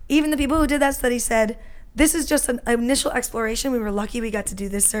 Even the people who did that study said, this is just an initial exploration. We were lucky we got to do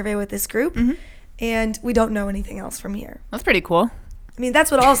this survey with this group, and we don't know anything else from here. That's pretty cool. I mean, that's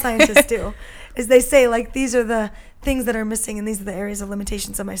what all scientists do, is they say, like, these are the things that are missing, and these are the areas of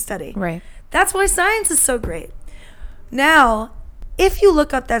limitations of my study. Right. That's why science is so great. Now, if you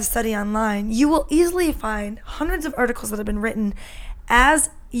look up that study online, you will easily find hundreds of articles that have been written as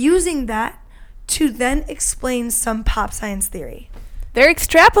using that to then explain some pop science theory. They're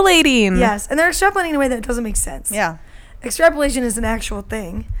extrapolating. Yes, and they're extrapolating in a way that doesn't make sense. Yeah. Extrapolation is an actual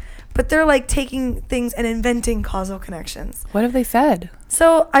thing, but they're like taking things and inventing causal connections. What have they said?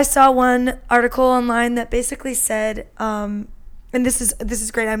 So I saw one article online that basically said, and this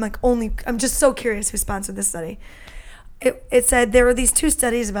is great. I'm just so curious who sponsored this study. It said there were these 2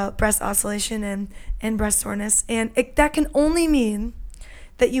 studies about breast oscillation and breast soreness, and that can only mean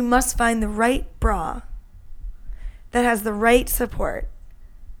that you must find the right bra that has the right support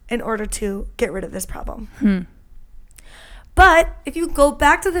in order to get rid of this problem. But if you go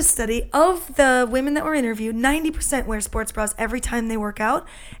back to the study, of the women that were interviewed, 90% wear sports bras every time they work out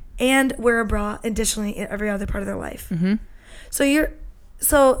and wear a bra additionally in every other part of their life. Mm-hmm.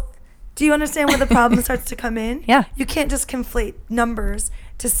 So do you understand where the problem starts to come in? Yeah. You can't just conflate numbers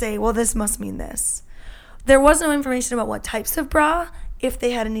to say, well, this must mean this. There was no information about what types of bra, if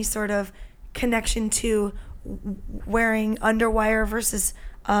they had any sort of connection to wearing underwire versus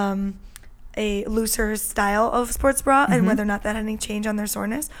a looser style of sports bra, and whether or not that had any change on their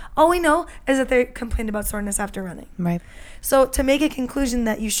soreness. All we know is that they complained about soreness after running. Right. So to make a conclusion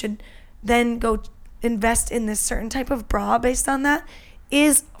that you should then go invest in this certain type of bra based on that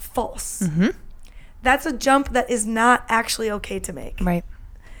is false. That's a jump that is not actually okay to make. Right.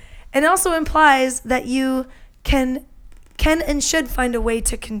 And it also implies that you can and should find a way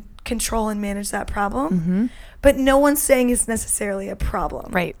to control and manage that problem. But no one's saying it's necessarily a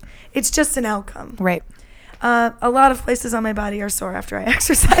problem. Right. It's just an outcome. Right. A lot of places on my body are sore after I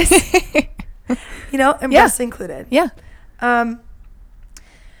exercise. And breasts included. Yeah.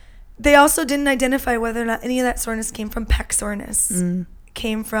 They also didn't identify whether or not any of that soreness came from pec soreness.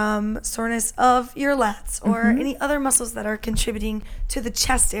 Came from soreness of your lats or any other muscles that are contributing to the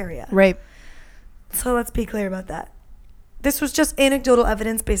chest area. Right. So let's be clear about that. This was just anecdotal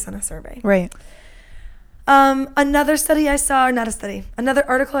evidence based on a survey. Right. Another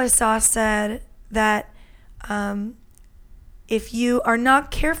article I saw said that if you are not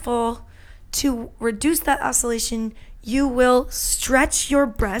careful to reduce that oscillation, you will stretch your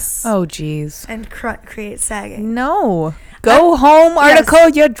breasts. Oh, geez. And create sagging. No. Go home, article.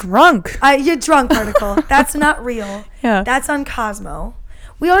 Yes. You're drunk. You're drunk, article. That's not real. Yeah. That's on Cosmo.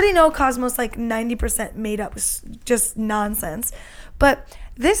 We already know Cosmo's like 90% made up, just nonsense. But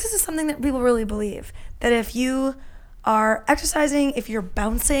this is something that people really believe, that if you are exercising, if you're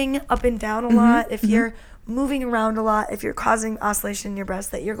bouncing up and down a lot, if you're moving around a lot, if you're causing oscillation in your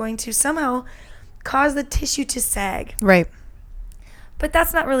breast, that you're going to somehow cause the tissue to sag. Right. But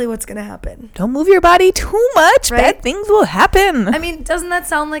that's not really what's going to happen. Don't move your body too much. Right? Bad things will happen. I mean, doesn't that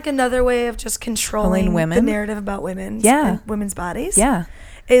sound like another way of just controlling women? The narrative about women's bodies? Yeah.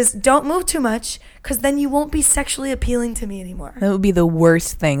 Is don't move too much, because then you won't be sexually appealing to me anymore. That would be the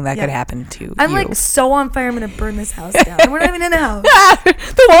worst thing that could happen to I'm you. like so on fire. I'm going to burn this house down. And we're not even in a house.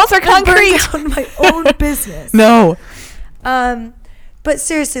 The walls are concrete. Burn down my own business. No. But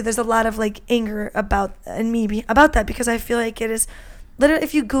seriously, there's a lot of like anger about that, because I feel like it is literally,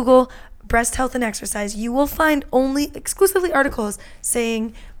 if you Google breast health and exercise, you will find only exclusively articles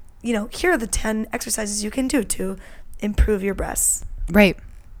saying, here are the 10 exercises you can do to improve your breasts. Right.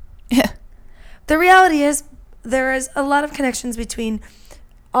 Yeah. The reality is there is a lot of connections between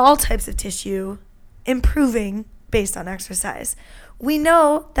all types of tissue improving based on exercise. We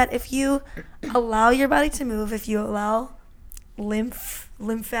know that if you allow your body to move, if you allow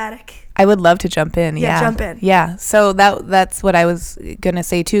lymphatic. I would love to jump in. Yeah, jump in. Yeah. So that's what I was going to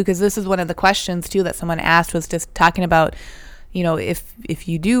say too, because this is one of the questions too that someone asked, was just talking about, you know, if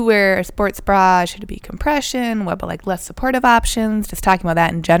you do wear a sports bra, should it be compression? What about like less supportive options? Just talking about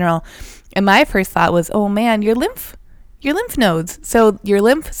that in general. And my first thought was, oh man, your lymph nodes. So your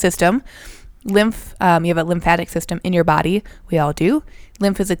lymph system, you have a lymphatic system in your body. We all do.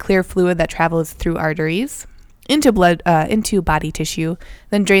 Lymph is a clear fluid that travels through arteries into blood, into body tissue,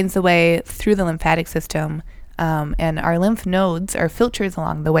 then drains away through the lymphatic system. And our lymph nodes are filters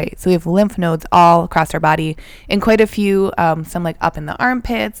along the way. So we have lymph nodes all across our body, and quite a few, some like up in the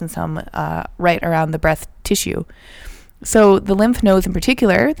armpits and some right around the breast tissue. So the lymph nodes in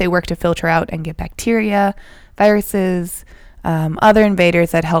particular, they work to filter out and get bacteria, viruses, other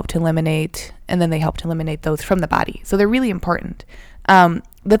invaders that help to eliminate, and then they help to eliminate those from the body. So they're really important.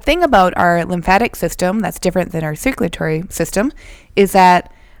 The thing about our lymphatic system that's different than our circulatory system is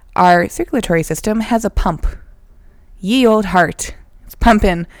that our circulatory system has a pump. Ye old heart. It's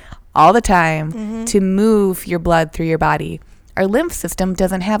pumping all the time to move your blood through your body. Our lymph system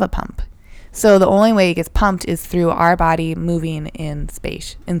doesn't have a pump. So the only way it gets pumped is through our body moving in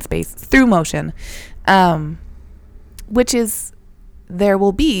space through motion, which is, there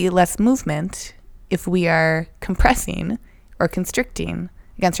will be less movement if we are compressing or constricting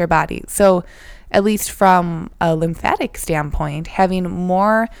against our body. So at least from a lymphatic standpoint, having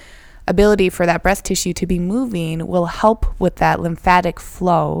more ability for that breast tissue to be moving will help with that lymphatic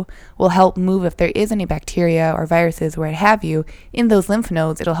flow, will help move if there is any bacteria or viruses, what have you, in those lymph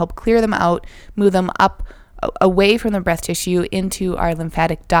nodes. It'll help clear them out, move them up away from the breast tissue into our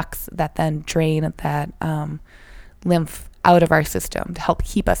lymphatic ducts that then drain that lymph out of our system to help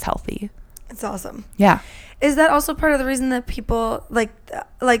keep us healthy. It's awesome. Yeah. Is that also part of the reason that people like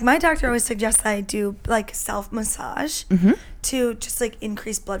my doctor always suggests that I do like self massage to just like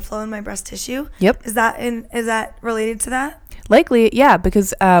increase blood flow in my breast tissue? Yep. Is that related to that? Likely, yeah,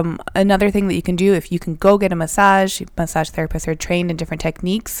 because another thing that you can do, if you can go get a massage therapists are trained in different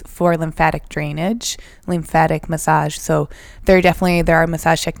techniques for lymphatic drainage, lymphatic massage. So there are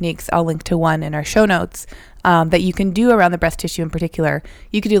massage techniques. I'll link to one in our show notes that you can do around the breast tissue in particular.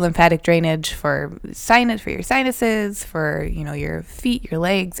 You could do lymphatic drainage for your sinuses, for your feet, your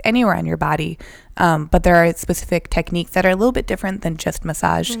legs, anywhere on your body. But there are specific techniques that are a little bit different than just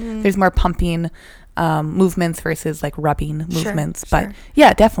massage. There's more pumping movements versus like rubbing movements. But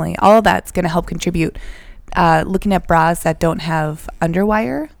yeah, definitely all of that's going to help contribute. Looking at bras that don't have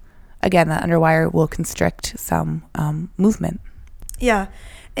underwire, again, that underwire will constrict some movement. Yeah.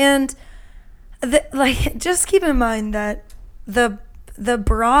 And just keep in mind that the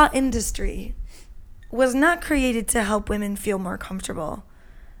bra industry was not created to help women feel more comfortable,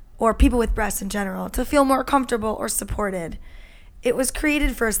 or people with breasts in general to feel more comfortable or supported. It was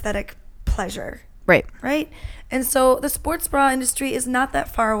created for aesthetic pleasure. Right? And so the sports bra industry is not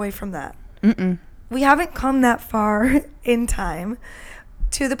that far away from that. We haven't come that far in time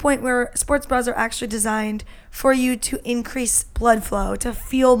to the point where sports bras are actually designed for you to increase blood flow, to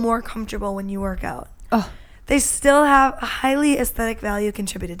feel more comfortable when you work out. They still have a highly aesthetic value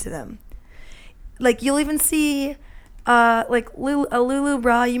contributed to them. Like you'll even see a Lulu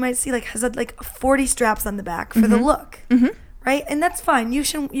bra, you might see has 40 straps on the back for the look. Right? And that's fine. You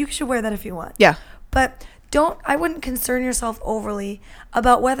should wear that if you want. Yeah. But I wouldn't concern yourself overly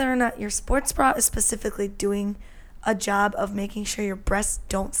about whether or not your sports bra is specifically doing a job of making sure your breasts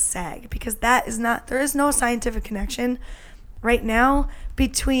don't sag, because there is no scientific connection right now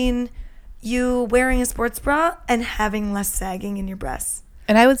between you wearing a sports bra and having less sagging in your breasts.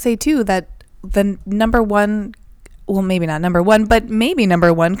 And I would say too that the number one, well, maybe not number one, but maybe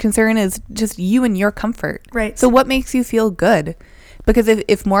number one concern is just you and your comfort. Right. So what makes you feel good? Because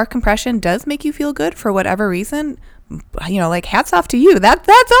if more compression does make you feel good for whatever reason, hats off to you. That's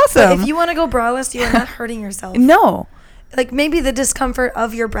awesome. But if you want to go braless, you are not hurting yourself. No. Maybe the discomfort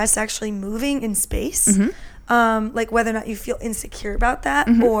of your breasts actually moving in space, whether or not you feel insecure about that,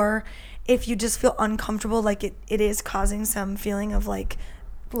 or if you just feel uncomfortable, it is causing some feeling of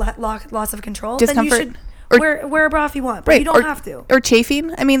loss of control, discomfort. Then you should wear a bra if you want, but you don't have to. Or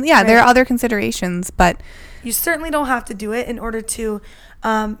chafing. I mean, yeah, there are other considerations, but you certainly don't have to do it in order to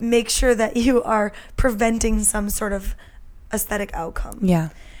make sure that you are preventing some sort of aesthetic outcome. Yeah.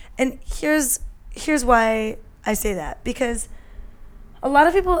 And here's why I say that, because a lot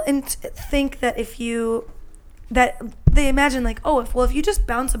of people think that they imagine if you just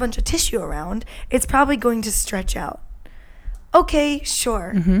bounce a bunch of tissue around, it's probably going to stretch out. Okay,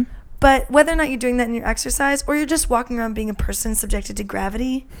 sure. But whether or not you're doing that in your exercise or you're just walking around being a person subjected to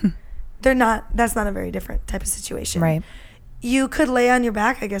gravity, that's not a very different type of situation. Right. You could lay on your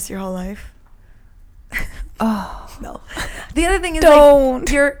back, I guess, your whole life. Oh. No. The other thing is Don't.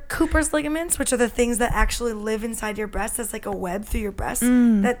 like your Cooper's ligaments, which are the things that actually live inside your breast. That's like a web through your breast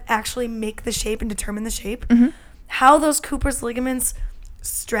that actually make the shape and determine the shape. Mm-hmm. How those Cooper's ligaments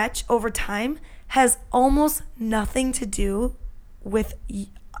stretch over time has almost nothing to do with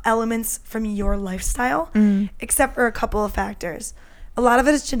elements from your lifestyle, except for a couple of factors. A lot of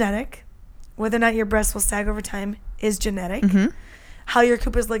it is genetic. Whether or not your breasts will sag over time is genetic. Mm-hmm. How your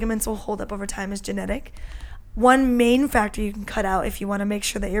Cooper's ligaments will hold up over time is genetic. One main factor you can cut out if you want to make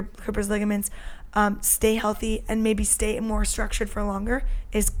sure that your Cooper's ligaments stay healthy and maybe stay more structured for longer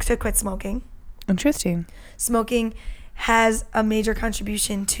is to quit smoking. Interesting. Smoking has a major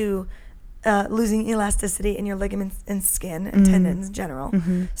contribution to losing elasticity in your ligaments and skin and tendons in general.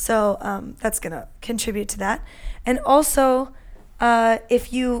 Mm-hmm. So that's going to contribute to that. And also,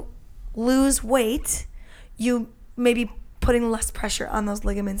 if you lose weight, you may be putting less pressure on those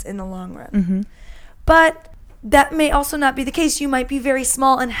ligaments in the long run. Mm-hmm. But that may also not be the case. You might be very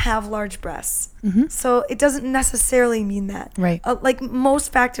small and have large breasts. Mm-hmm. So it doesn't necessarily mean that. Right. Like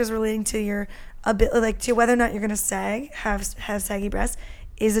most factors relating to your to whether or not you're going to have saggy breasts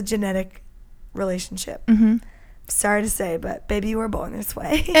is a genetic relationship. Mm-hmm. Sorry to say, but baby, you were born this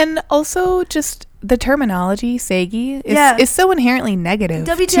way. And also just the terminology, saggy, Yeah. is so inherently negative,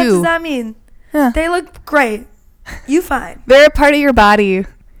 WTF too. does that mean? Huh. They look great. You fine. They're a part of your body.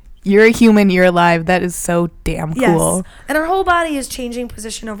 You're a human. You're alive. That is so damn cool. Yes. And our whole body is changing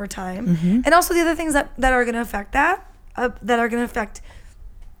position over time. Mm-hmm. And also the other things that are going to affect that are going to affect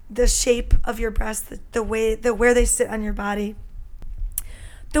the shape of your breasts, the way, where they sit on your body,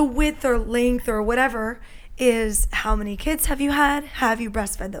 the width or length or whatever is how many kids have you had? Have you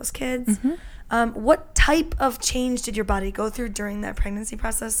breastfed those kids? Mm-hmm. What type of change did your body go through during that pregnancy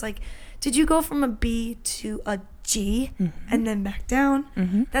process? Like, did you go from a B to a G and then back down?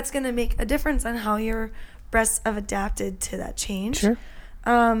 Mm-hmm. That's going to make a difference on how your breasts have adapted to that change. Sure.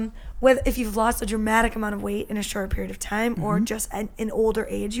 Whether if you've lost a dramatic amount of weight in a short period of time or just at an older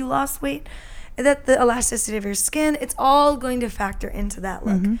age you lost weight, that the elasticity of your skin, it's all going to factor into that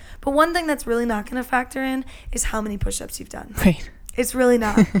look. But one thing that's really not going to factor in is how many push-ups you've done. Right. It's really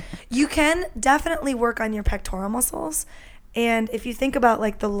not. You can definitely work on your pectoral muscles. And if you think about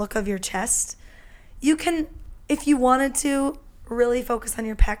like the look of your chest, you can, if you wanted to really focus on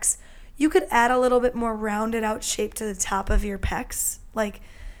your pecs, you could add a little bit more rounded out shape to the top of your pecs. Like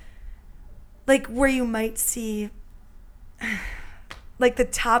where you might see like the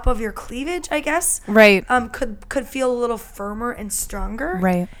top of your cleavage, I guess. Right. Could feel a little firmer and stronger.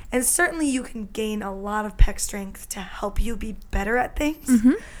 Right. And certainly you can gain a lot of pec strength to help you be better at things.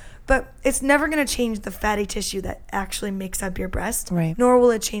 Mm-hmm. But it's never going to change the fatty tissue that actually makes up your breast. Right. Nor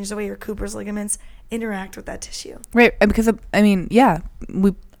will it change the way your Cooper's ligaments interact with that tissue. Right. Because, I mean, yeah,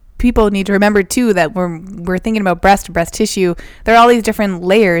 people need to remember, too, that we're thinking about breast tissue. There are all these different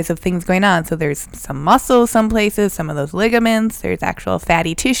layers of things going on. So there's some muscle some places, some of those ligaments. There's actual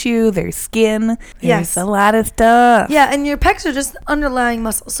fatty tissue. There's skin. There's Yes. a lot of stuff. Yeah, and your pecs are just underlying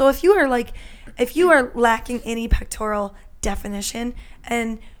muscles. So if you are lacking any pectoral definition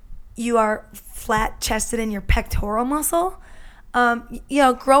and you are flat chested in your pectoral muscle,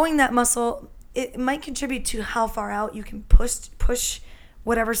 growing that muscle, it might contribute to how far out you can push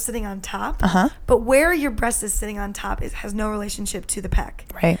whatever's sitting on top. Uh-huh. But where your breast is sitting on top has no relationship to the pec.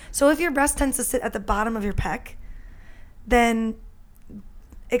 Right. So if your breast tends to sit at the bottom of your pec, then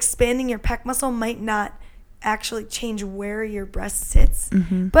expanding your pec muscle might not actually change where your breast sits,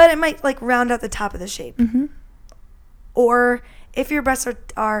 but it might like round out the top of the shape. Mm-hmm. Or if your breasts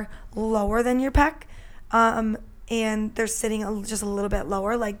are lower than your pec, and they're sitting just a little bit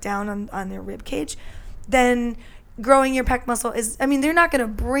lower, like down on their rib cage, then growing your pec muscle they're not going to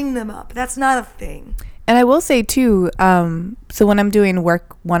bring them up. That's not a thing. And I will say too, so when I'm doing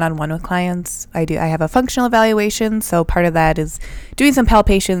work one-on-one with clients, I have a functional evaluation. So part of that is doing some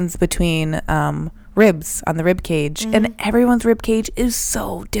palpations between ribs on the rib cage, and everyone's rib cage is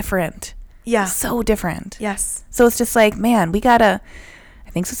so different. Yeah. So different. Yes. So it's just like, man,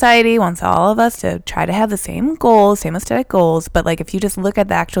 I think society wants all of us to try to have the same goals, same aesthetic goals. But like, if you just look at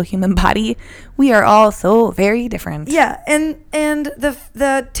the actual human body, we are all so very different. Yeah. And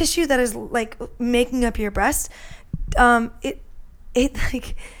the tissue that is like making up your breast, it's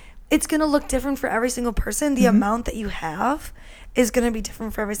going to look different for every single person. The amount that you have is going to be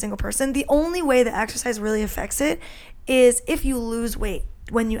different for every single person. The only way that exercise really affects it is if you lose weight.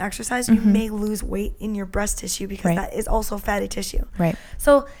 when you exercise, you may lose weight in your breast tissue because that is also fatty tissue. Right.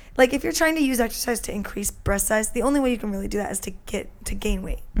 So, like, if you're trying to use exercise to increase breast size, the only way you can really do that is to gain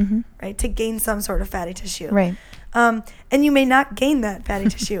weight, right? To gain some sort of fatty tissue. Right. And you may not gain that fatty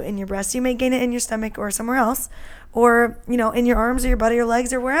tissue in your breast. You may gain it in your stomach or somewhere else, or, you know, in your arms or your butt or your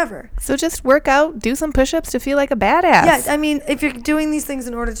legs or wherever. So just work out, do some push-ups to feel like a badass. Yeah, I mean, if you're doing these things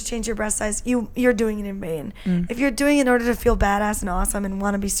in order to change your breast size, you're doing it in vain. If you're doing it in order to feel badass and awesome and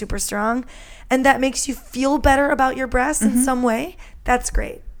want to be super strong, and that makes you feel better about your breasts in some way, that's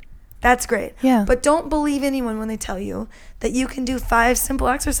great. That's great. Yeah. But don't believe anyone when they tell you that you can do 5 simple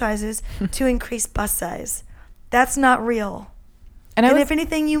exercises to increase bust size. That's not real. And if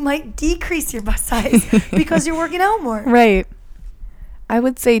anything, you might decrease your bust size because you're working out more. Right. I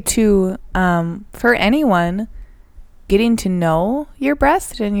would say, too, for anyone, getting to know your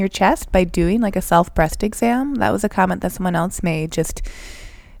breast and your chest by doing like a self-breast exam. That was a comment that someone else made, just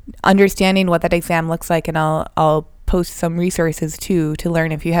understanding what that exam looks like. And I'll post some resources, too, to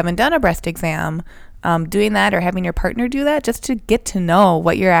learn if you haven't done a breast exam. Doing that or having your partner do that just to get to know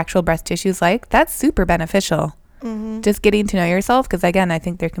what your actual breast tissue is like, that's super beneficial. Just getting to know yourself, because again, I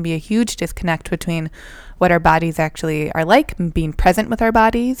think there can be a huge disconnect between what our bodies actually are like, being present with our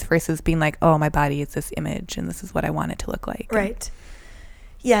bodies versus being like, oh, my body is this image and this is what I want it to look like. Right.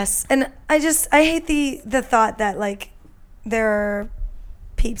 Yes. And I hate the thought that, like, there are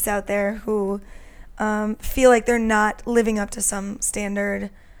peeps out there who feel like they're not living up to some standard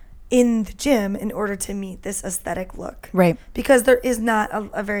in the gym in order to meet this aesthetic look. Right. Because there is not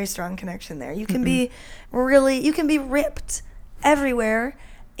a very strong connection there. You can be ripped everywhere,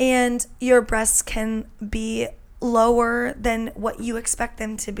 and your breasts can be lower than what you expect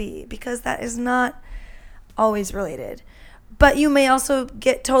them to be, because that is not always related. But you may also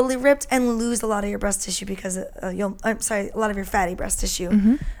get totally ripped and lose a lot of your breast tissue because a lot of your fatty breast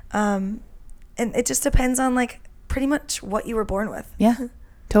tissue. And it just depends on, like, pretty much what you were born with. Yeah.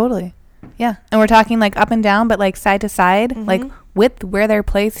 Totally. Yeah. And we're talking like up and down, but like side to side, like width, where they're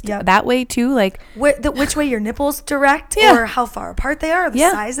placed that way too. Like which way your nipples direct or how far apart they are, the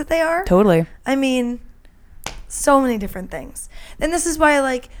size that they are. Totally. I mean, so many different things. And this is why,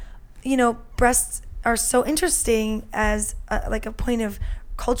 like, you know, breasts are so interesting as like a point of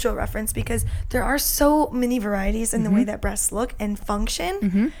cultural reference, because there are so many varieties in the way that breasts look and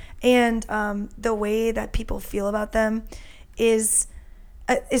function. And the way that people feel about them is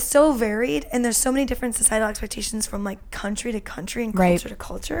so varied, and there's so many different societal expectations from, like, country to country and culture to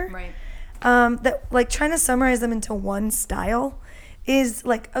culture. Right. That, like, trying to summarize them into one style is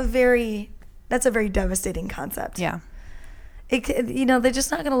like that's a very devastating concept. Yeah. You know, they're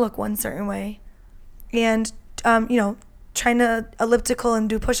just not going to look one certain way. And, you know, trying to elliptical and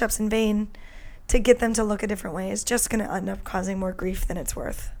do push-ups in vain to get them to look a different way is just going to end up causing more grief than it's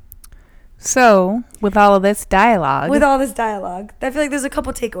worth. So, with all of this dialogue, I feel like there's a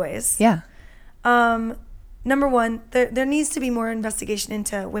couple takeaways. Yeah. Number one, there needs to be more investigation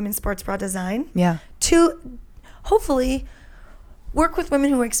into women's sports bra design. Yeah. 2, hopefully, work with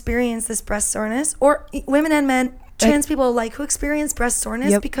women who experience this breast soreness, or women and men, trans people alike, who experience breast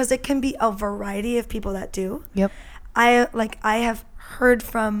soreness, because it can be a variety of people that do. Yep. I have heard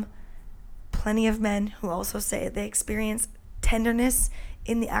from plenty of men who also say they experience tenderness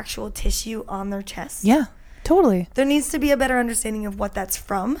in the actual tissue on their chest. Yeah, totally. There needs to be a better understanding of what that's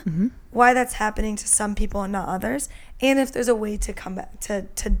from, why that's happening to some people and not others, and if there's a way to come back to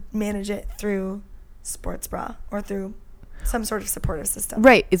manage it through sports bra or through some sort of supportive system.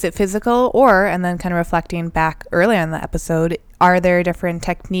 Right. Is it physical, or, and then kind of reflecting back earlier in the episode, are there different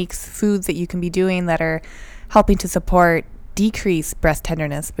techniques, foods that you can be doing that are helping to support decrease breast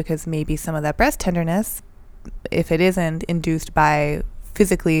tenderness? Because maybe some of that breast tenderness, if it isn't induced by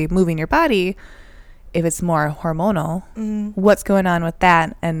physically moving your body, if it's more hormonal, what's going on with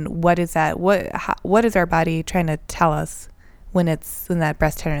that, and what is that? What is our body trying to tell us when that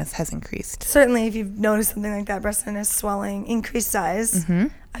breast tenderness has increased? Certainly, if you've noticed something like that, breast tenderness, swelling, increased size,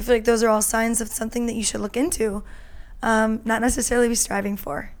 I feel like those are all signs of something that you should look into, not necessarily be striving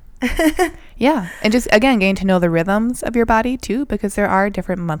for. Yeah, and just again getting to know the rhythms of your body too, because there are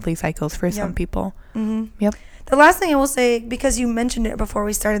different monthly cycles for some people. Yep. The last thing I will say, because you mentioned it before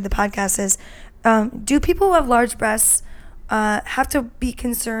we started the podcast, is do people who have large breasts have to be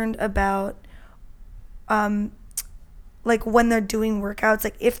concerned about like when they're doing workouts,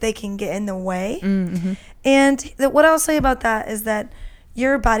 like if they can get in the way? And what I'll say about that is that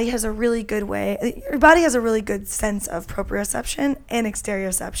your body has a really good sense of proprioception and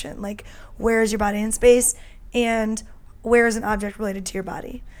exterioception. Like, where is your body in space, and where is an object related to your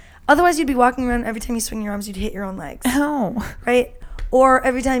body? Otherwise, you'd be walking around, every time you swing your arms, you'd hit your own legs. Oh. Right? or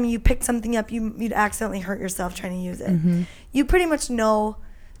every time you picked something up, you'd accidentally hurt yourself trying to use it. Mm-hmm. You pretty much know,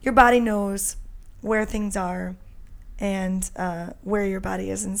 your body knows where things are and where your body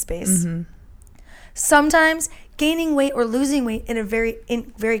is in space. Mm-hmm. Sometimes gaining weight or losing weight in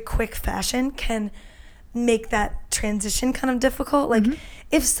very quick fashion can make that transition kind of difficult. Like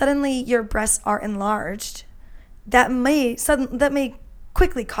if suddenly your breasts are enlarged, that may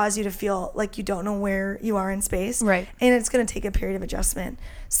quickly cause you to feel like you don't know where you are in space. Right. And it's going to take a period of adjustment.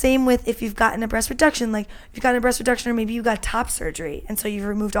 Same with if you've gotten a breast reduction, like you've gotten a breast reduction, or maybe you got top surgery and so you've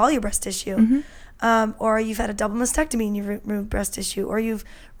removed all your breast tissue. Or you've had a double mastectomy and you've removed breast tissue, or you've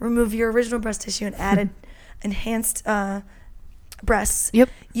removed your original breast tissue and added enhanced breasts. Yep.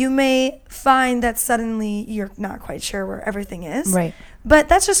 You may find that suddenly you're not quite sure where everything is. Right. But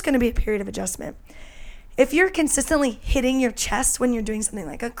that's just going to be a period of adjustment. If you're consistently hitting your chest when you're doing something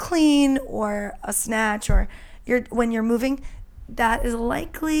like a clean or a snatch, or when you're moving, that is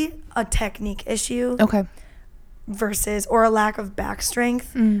likely a technique issue. Okay. Versus, or a lack of back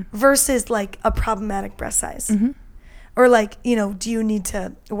strength versus like a problematic breast size. Or like, do you need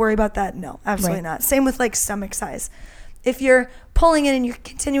to worry about that? No, absolutely not. Same with like stomach size. If you're pulling in and you're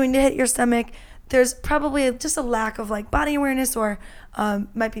continuing to hit your stomach, there's probably just a lack of like body awareness, or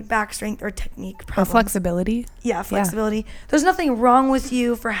might be back strength or technique problems. Or flexibility. Yeah, flexibility. Yeah. There's nothing wrong with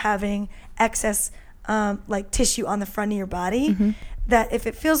you for having excess like tissue on the front of your body. That if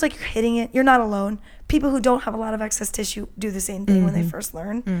it feels like you're hitting it, you're not alone. People who don't have a lot of excess tissue do the same thing when they first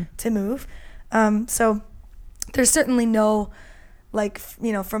learn to move. So there's certainly no, like,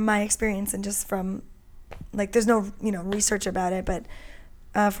 from my experience and just from, like, there's no, research about it. But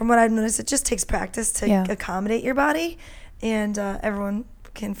from what I've noticed, it just takes practice to accommodate your body. And everyone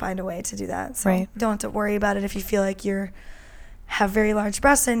can find a way to do that. So don't have to worry about it if you feel like have very large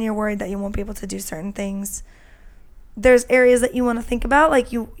breasts and you're worried that you won't be able to do certain things. There's areas that you want to think about,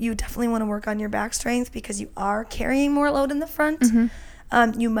 like you definitely want to work on your back strength because you are carrying more load in the front.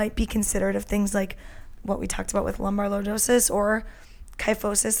 You might be considerate of things like what we talked about with lumbar lordosis or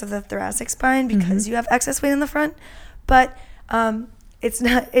kyphosis of the thoracic spine because you have excess weight in the front. But it's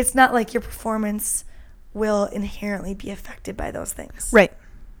not like your performance will inherently be affected by those things. Right.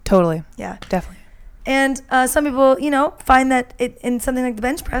 Totally. Yeah. Definitely. And some people, find that in something like the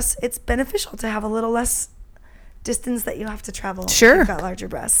bench press, it's beneficial to have a little less distance that you have to travel. Sure. If you've got larger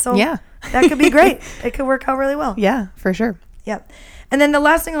breasts. So that could be great. It could work out really well. Yeah, for sure. Yeah. And then the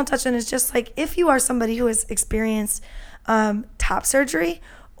last thing I'll touch on is just like if you are somebody who has experienced top surgery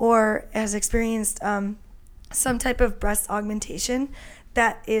or has experienced some type of breast augmentation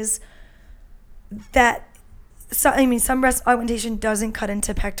some breast augmentation doesn't cut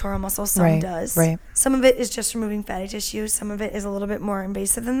into pectoral muscle. Some does. Right. Some of it is just removing fatty tissue. Some of it is a little bit more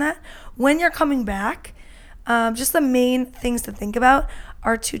invasive than that. When you're coming back, just the main things to think about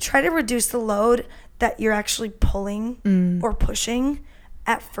are to try to reduce the load that you're actually pulling or pushing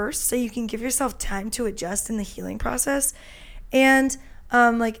at first, so you can give yourself time to adjust in the healing process. And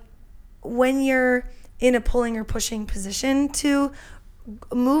like when you're in a pulling or pushing position, to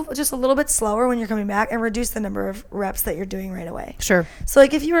move just a little bit slower when you're coming back and reduce the number of reps that you're doing right away. Sure. So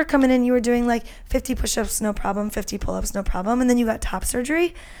like if you were coming in, you were doing like 50 push-ups, no problem, 50 pull-ups, no problem, and then you got top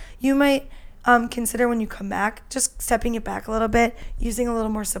surgery, you might consider when you come back just stepping it back a little bit, using a little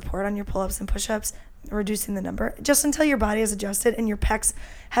more support on your pull-ups and push-ups, reducing the number just until your body is adjusted and your pecs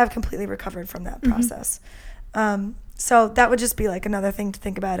have completely recovered from that process. So that would just be like another thing to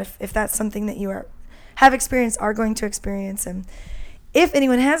think about if that's something that you have experienced, are going to experience. And if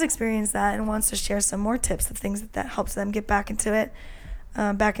anyone has experienced that and wants to share some more tips of things that helps them get back into it,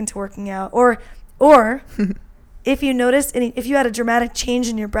 back into working out, or if you noticed if you had a dramatic change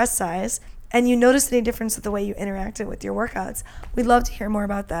in your breast size and you noticed any difference with the way you interacted with your workouts, we'd love to hear more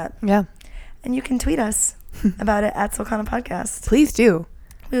about that. Yeah. And you can tweet us about it at Sulcana Podcast. Please do.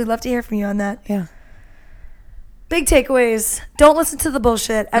 We would love to hear from you on that. Yeah. Big takeaways. Don't listen to the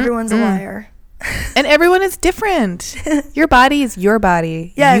bullshit. Everyone's a liar. And everyone is different. Your body is your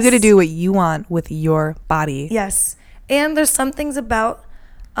body. Yes. You got to do what you want with your body. Yes. And there's some things about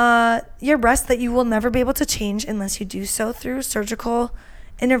your breast that you will never be able to change unless you do so through surgical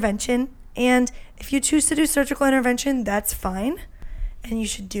intervention. And if you choose to do surgical intervention, that's fine. And you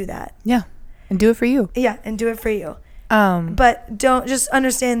should do that. Yeah. And do it for you. Yeah. And do it for you. But don't just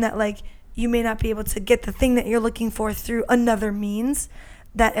understand that, like, you may not be able to get the thing that you're looking for through another means.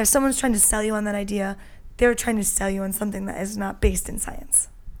 That if someone's trying to sell you on that idea, they're trying to sell you on something that is not based in science.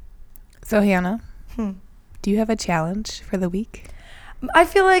 So, Hannah, do you have a challenge for the week? I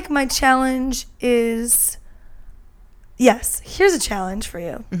feel like my challenge is, yes, here's a challenge for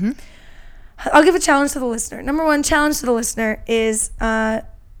you. I'll give a challenge to the listener. Number one challenge to the listener is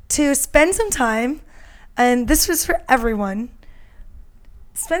to spend some time, and this was for everyone,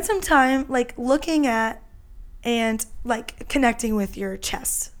 spend some time like looking at and like connecting with your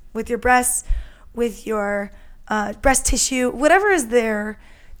chest, with your breasts, with your breast tissue, whatever is there.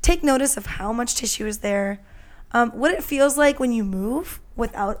 Take notice of how much tissue is there, what it feels like when you move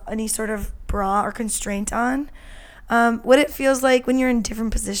without any sort of bra or constraint on, what it feels like when you're in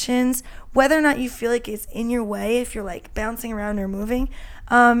different positions, whether or not you feel like it's in your way if you're like bouncing around or moving,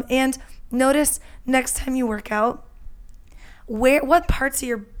 and notice next time you work out what parts of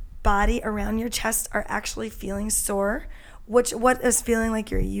your body around your chest are actually feeling sore, what is feeling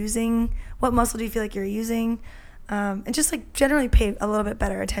like you're using, what muscle do you feel like you're using, and just like generally pay a little bit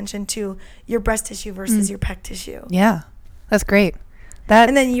better attention to your breast tissue versus your pec tissue. Yeah, that's great.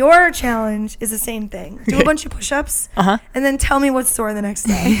 And then your challenge is the same thing. Do a bunch of push-ups, and then tell me what's sore the next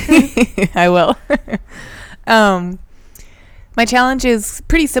day. I will. My challenge is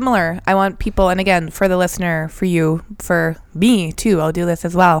pretty similar. I want people, and again, for the listener, for you, for me too, I'll do this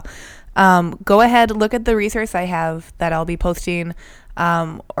as well. Go ahead, look at the resource I have that I'll be posting,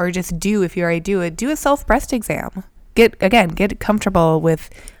 or just if you already do it, do a self-breast exam. Get comfortable with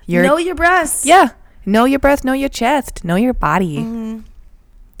know your breasts. Yeah. Know your breast, know your chest, know your body. Mm-hmm.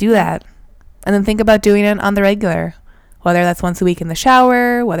 Do that. And then think about doing it on the regular, whether that's once a week in the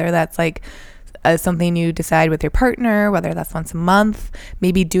shower, whether that's like something you decide with your partner, whether that's once a month,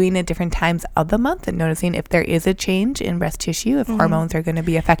 maybe doing it different times of the month and noticing if there is a change in breast tissue, if hormones are going to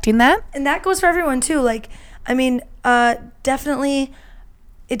be affecting that. And that goes for everyone too. Like, I mean, definitely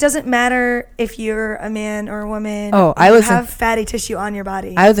it doesn't matter if you're a man or a woman. Oh, you have fatty tissue on your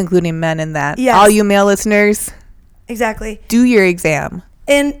body. I was including men in that. Yes. All you male listeners. Exactly. Do your exam.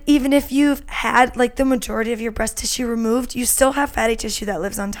 And even if you've had like the majority of your breast tissue removed, you still have fatty tissue that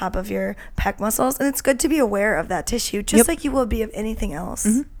lives on top of your pec muscles. And it's good to be aware of that tissue, just like you will be of anything else.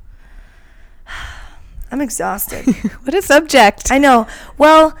 Mm-hmm. I'm exhausted. What a subject. I know.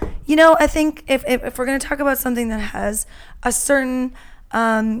 Well, I think if we're going to talk about something that has a certain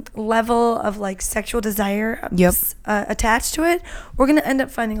level of like sexual desire attached to it, we're going to end up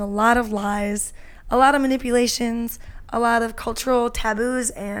finding a lot of lies, a lot of manipulations, a lot of cultural taboos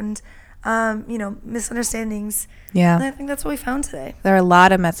and misunderstandings. Yeah. And I think that's what we found today. There are a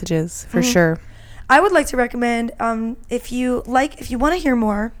lot of messages for sure. I would like to recommend if you want to hear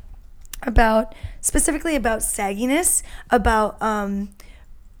more specifically about sagginess, about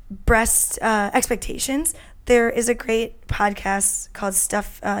breast expectations, there is a great podcast called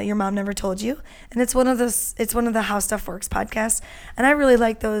Stuff Your Mom Never Told You, and it's one of the How Stuff Works podcasts, and I really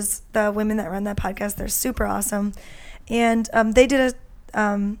like the women that run that podcast. They're super awesome, and they did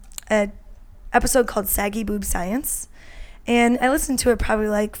a episode called Saggy Boob Science, and I listened to it probably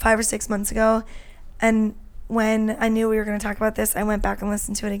like 5 or 6 months ago, and when I knew we were going to talk about this, I went back and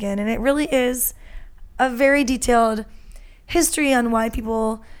listened to it again, and it really is a very detailed history on why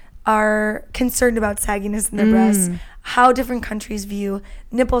people are concerned about sagginess in their breasts, how different countries view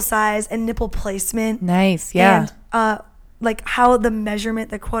nipple size and nipple placement. Nice, yeah. And like how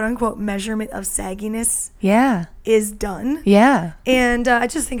the quote-unquote measurement of sagginess is done. Yeah. And I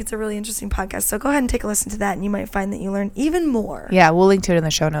just think it's a really interesting podcast. So go ahead and take a listen to that, and you might find that you learn even more. Yeah, we'll link to it in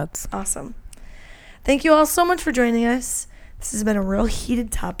the show notes. Awesome. Thank you all so much for joining us. This has been a real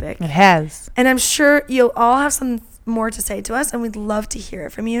heated topic. It has. And I'm sure you'll all have some more to say to us, and we'd love to hear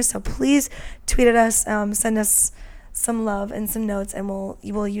it from you. So please tweet at us, send us some love and some notes, and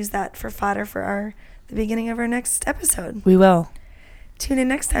we'll use that for fodder for the beginning of our next episode. We will. Tune in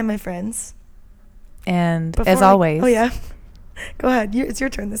next time, my friends. And as always. Oh yeah. Go ahead. It's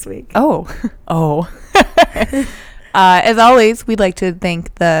your turn this week. Oh. As always, we'd like to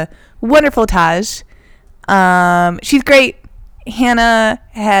thank the wonderful Taj. She's great. Hannah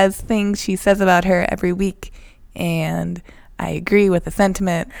has things she says about her every week, and I agree with the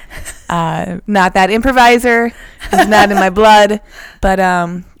sentiment. Not that improviser. It's not in my blood. But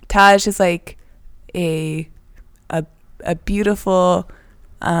Taj is like a beautiful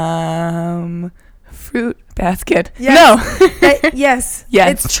fruit basket. Yes. No. Yes.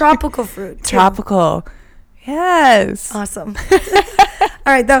 It's tropical fruit. Tropical. Yes. Awesome.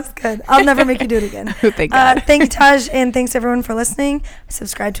 All right, that was good. I'll never make you do it again. Thank God. Thank you, Taj, and thanks everyone for listening.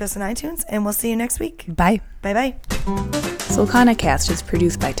 Subscribe to us on iTunes, and we'll see you next week. Bye. Bye-bye. SolkanaCast is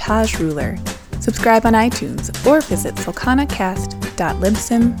produced by Taj Ruler. Subscribe on iTunes or visit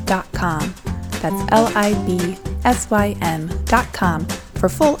solkanacast.libsyn.com. That's LIBSYN.com for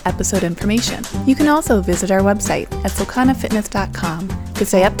full episode information. You can also visit our website at solkanafitness.com to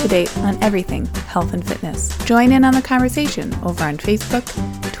stay up to date on everything health and fitness. Join in on the conversation over on Facebook,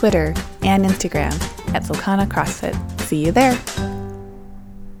 Twitter, and Instagram at Solcana CrossFit. See you there.